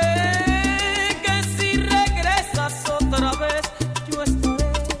que si regresas otra vez yo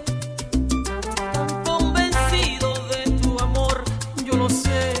estaré tan convencido de tu amor. Yo lo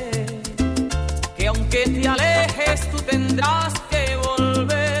sé, que aunque te alejes tú tendrás que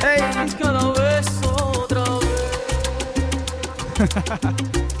volver. Cada vez otra vez.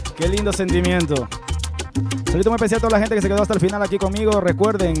 Qué lindo sentimiento. Saludo muy especial a toda la gente que se quedó hasta el final aquí conmigo.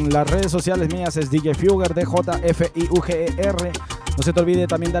 Recuerden, las redes sociales mías es DJ Fugger, DJFIUGER. No se te olvide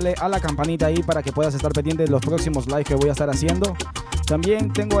también darle a la campanita ahí para que puedas estar pendiente de los próximos live que voy a estar haciendo.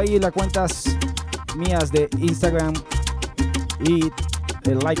 También tengo ahí las cuentas mías de Instagram y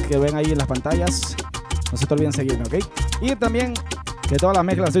el like que ven ahí en las pantallas. No se te olviden seguirme, ¿ok? Y también que todas las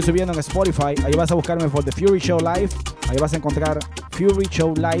mezclas las estoy subiendo en Spotify. Ahí vas a buscarme por The Fury Show Live. Ahí vas a encontrar Fury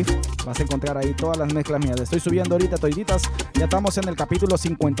Show Live. Vas a encontrar ahí todas las mezclas mías. Estoy subiendo ahorita toditas. Ya estamos en el capítulo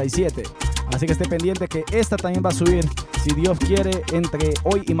 57. Así que esté pendiente que esta también va a subir, si Dios quiere, entre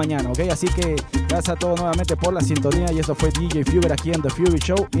hoy y mañana, ¿ok? Así que gracias a todos nuevamente por la sintonía. Y esto fue DJ Fugger aquí en The Fury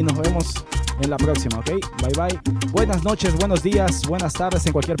Show. Y nos vemos en la próxima, ¿ok? Bye bye. Buenas noches, buenos días, buenas tardes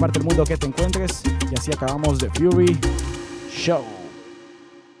en cualquier parte del mundo que te encuentres. Y así acabamos The Fury Show.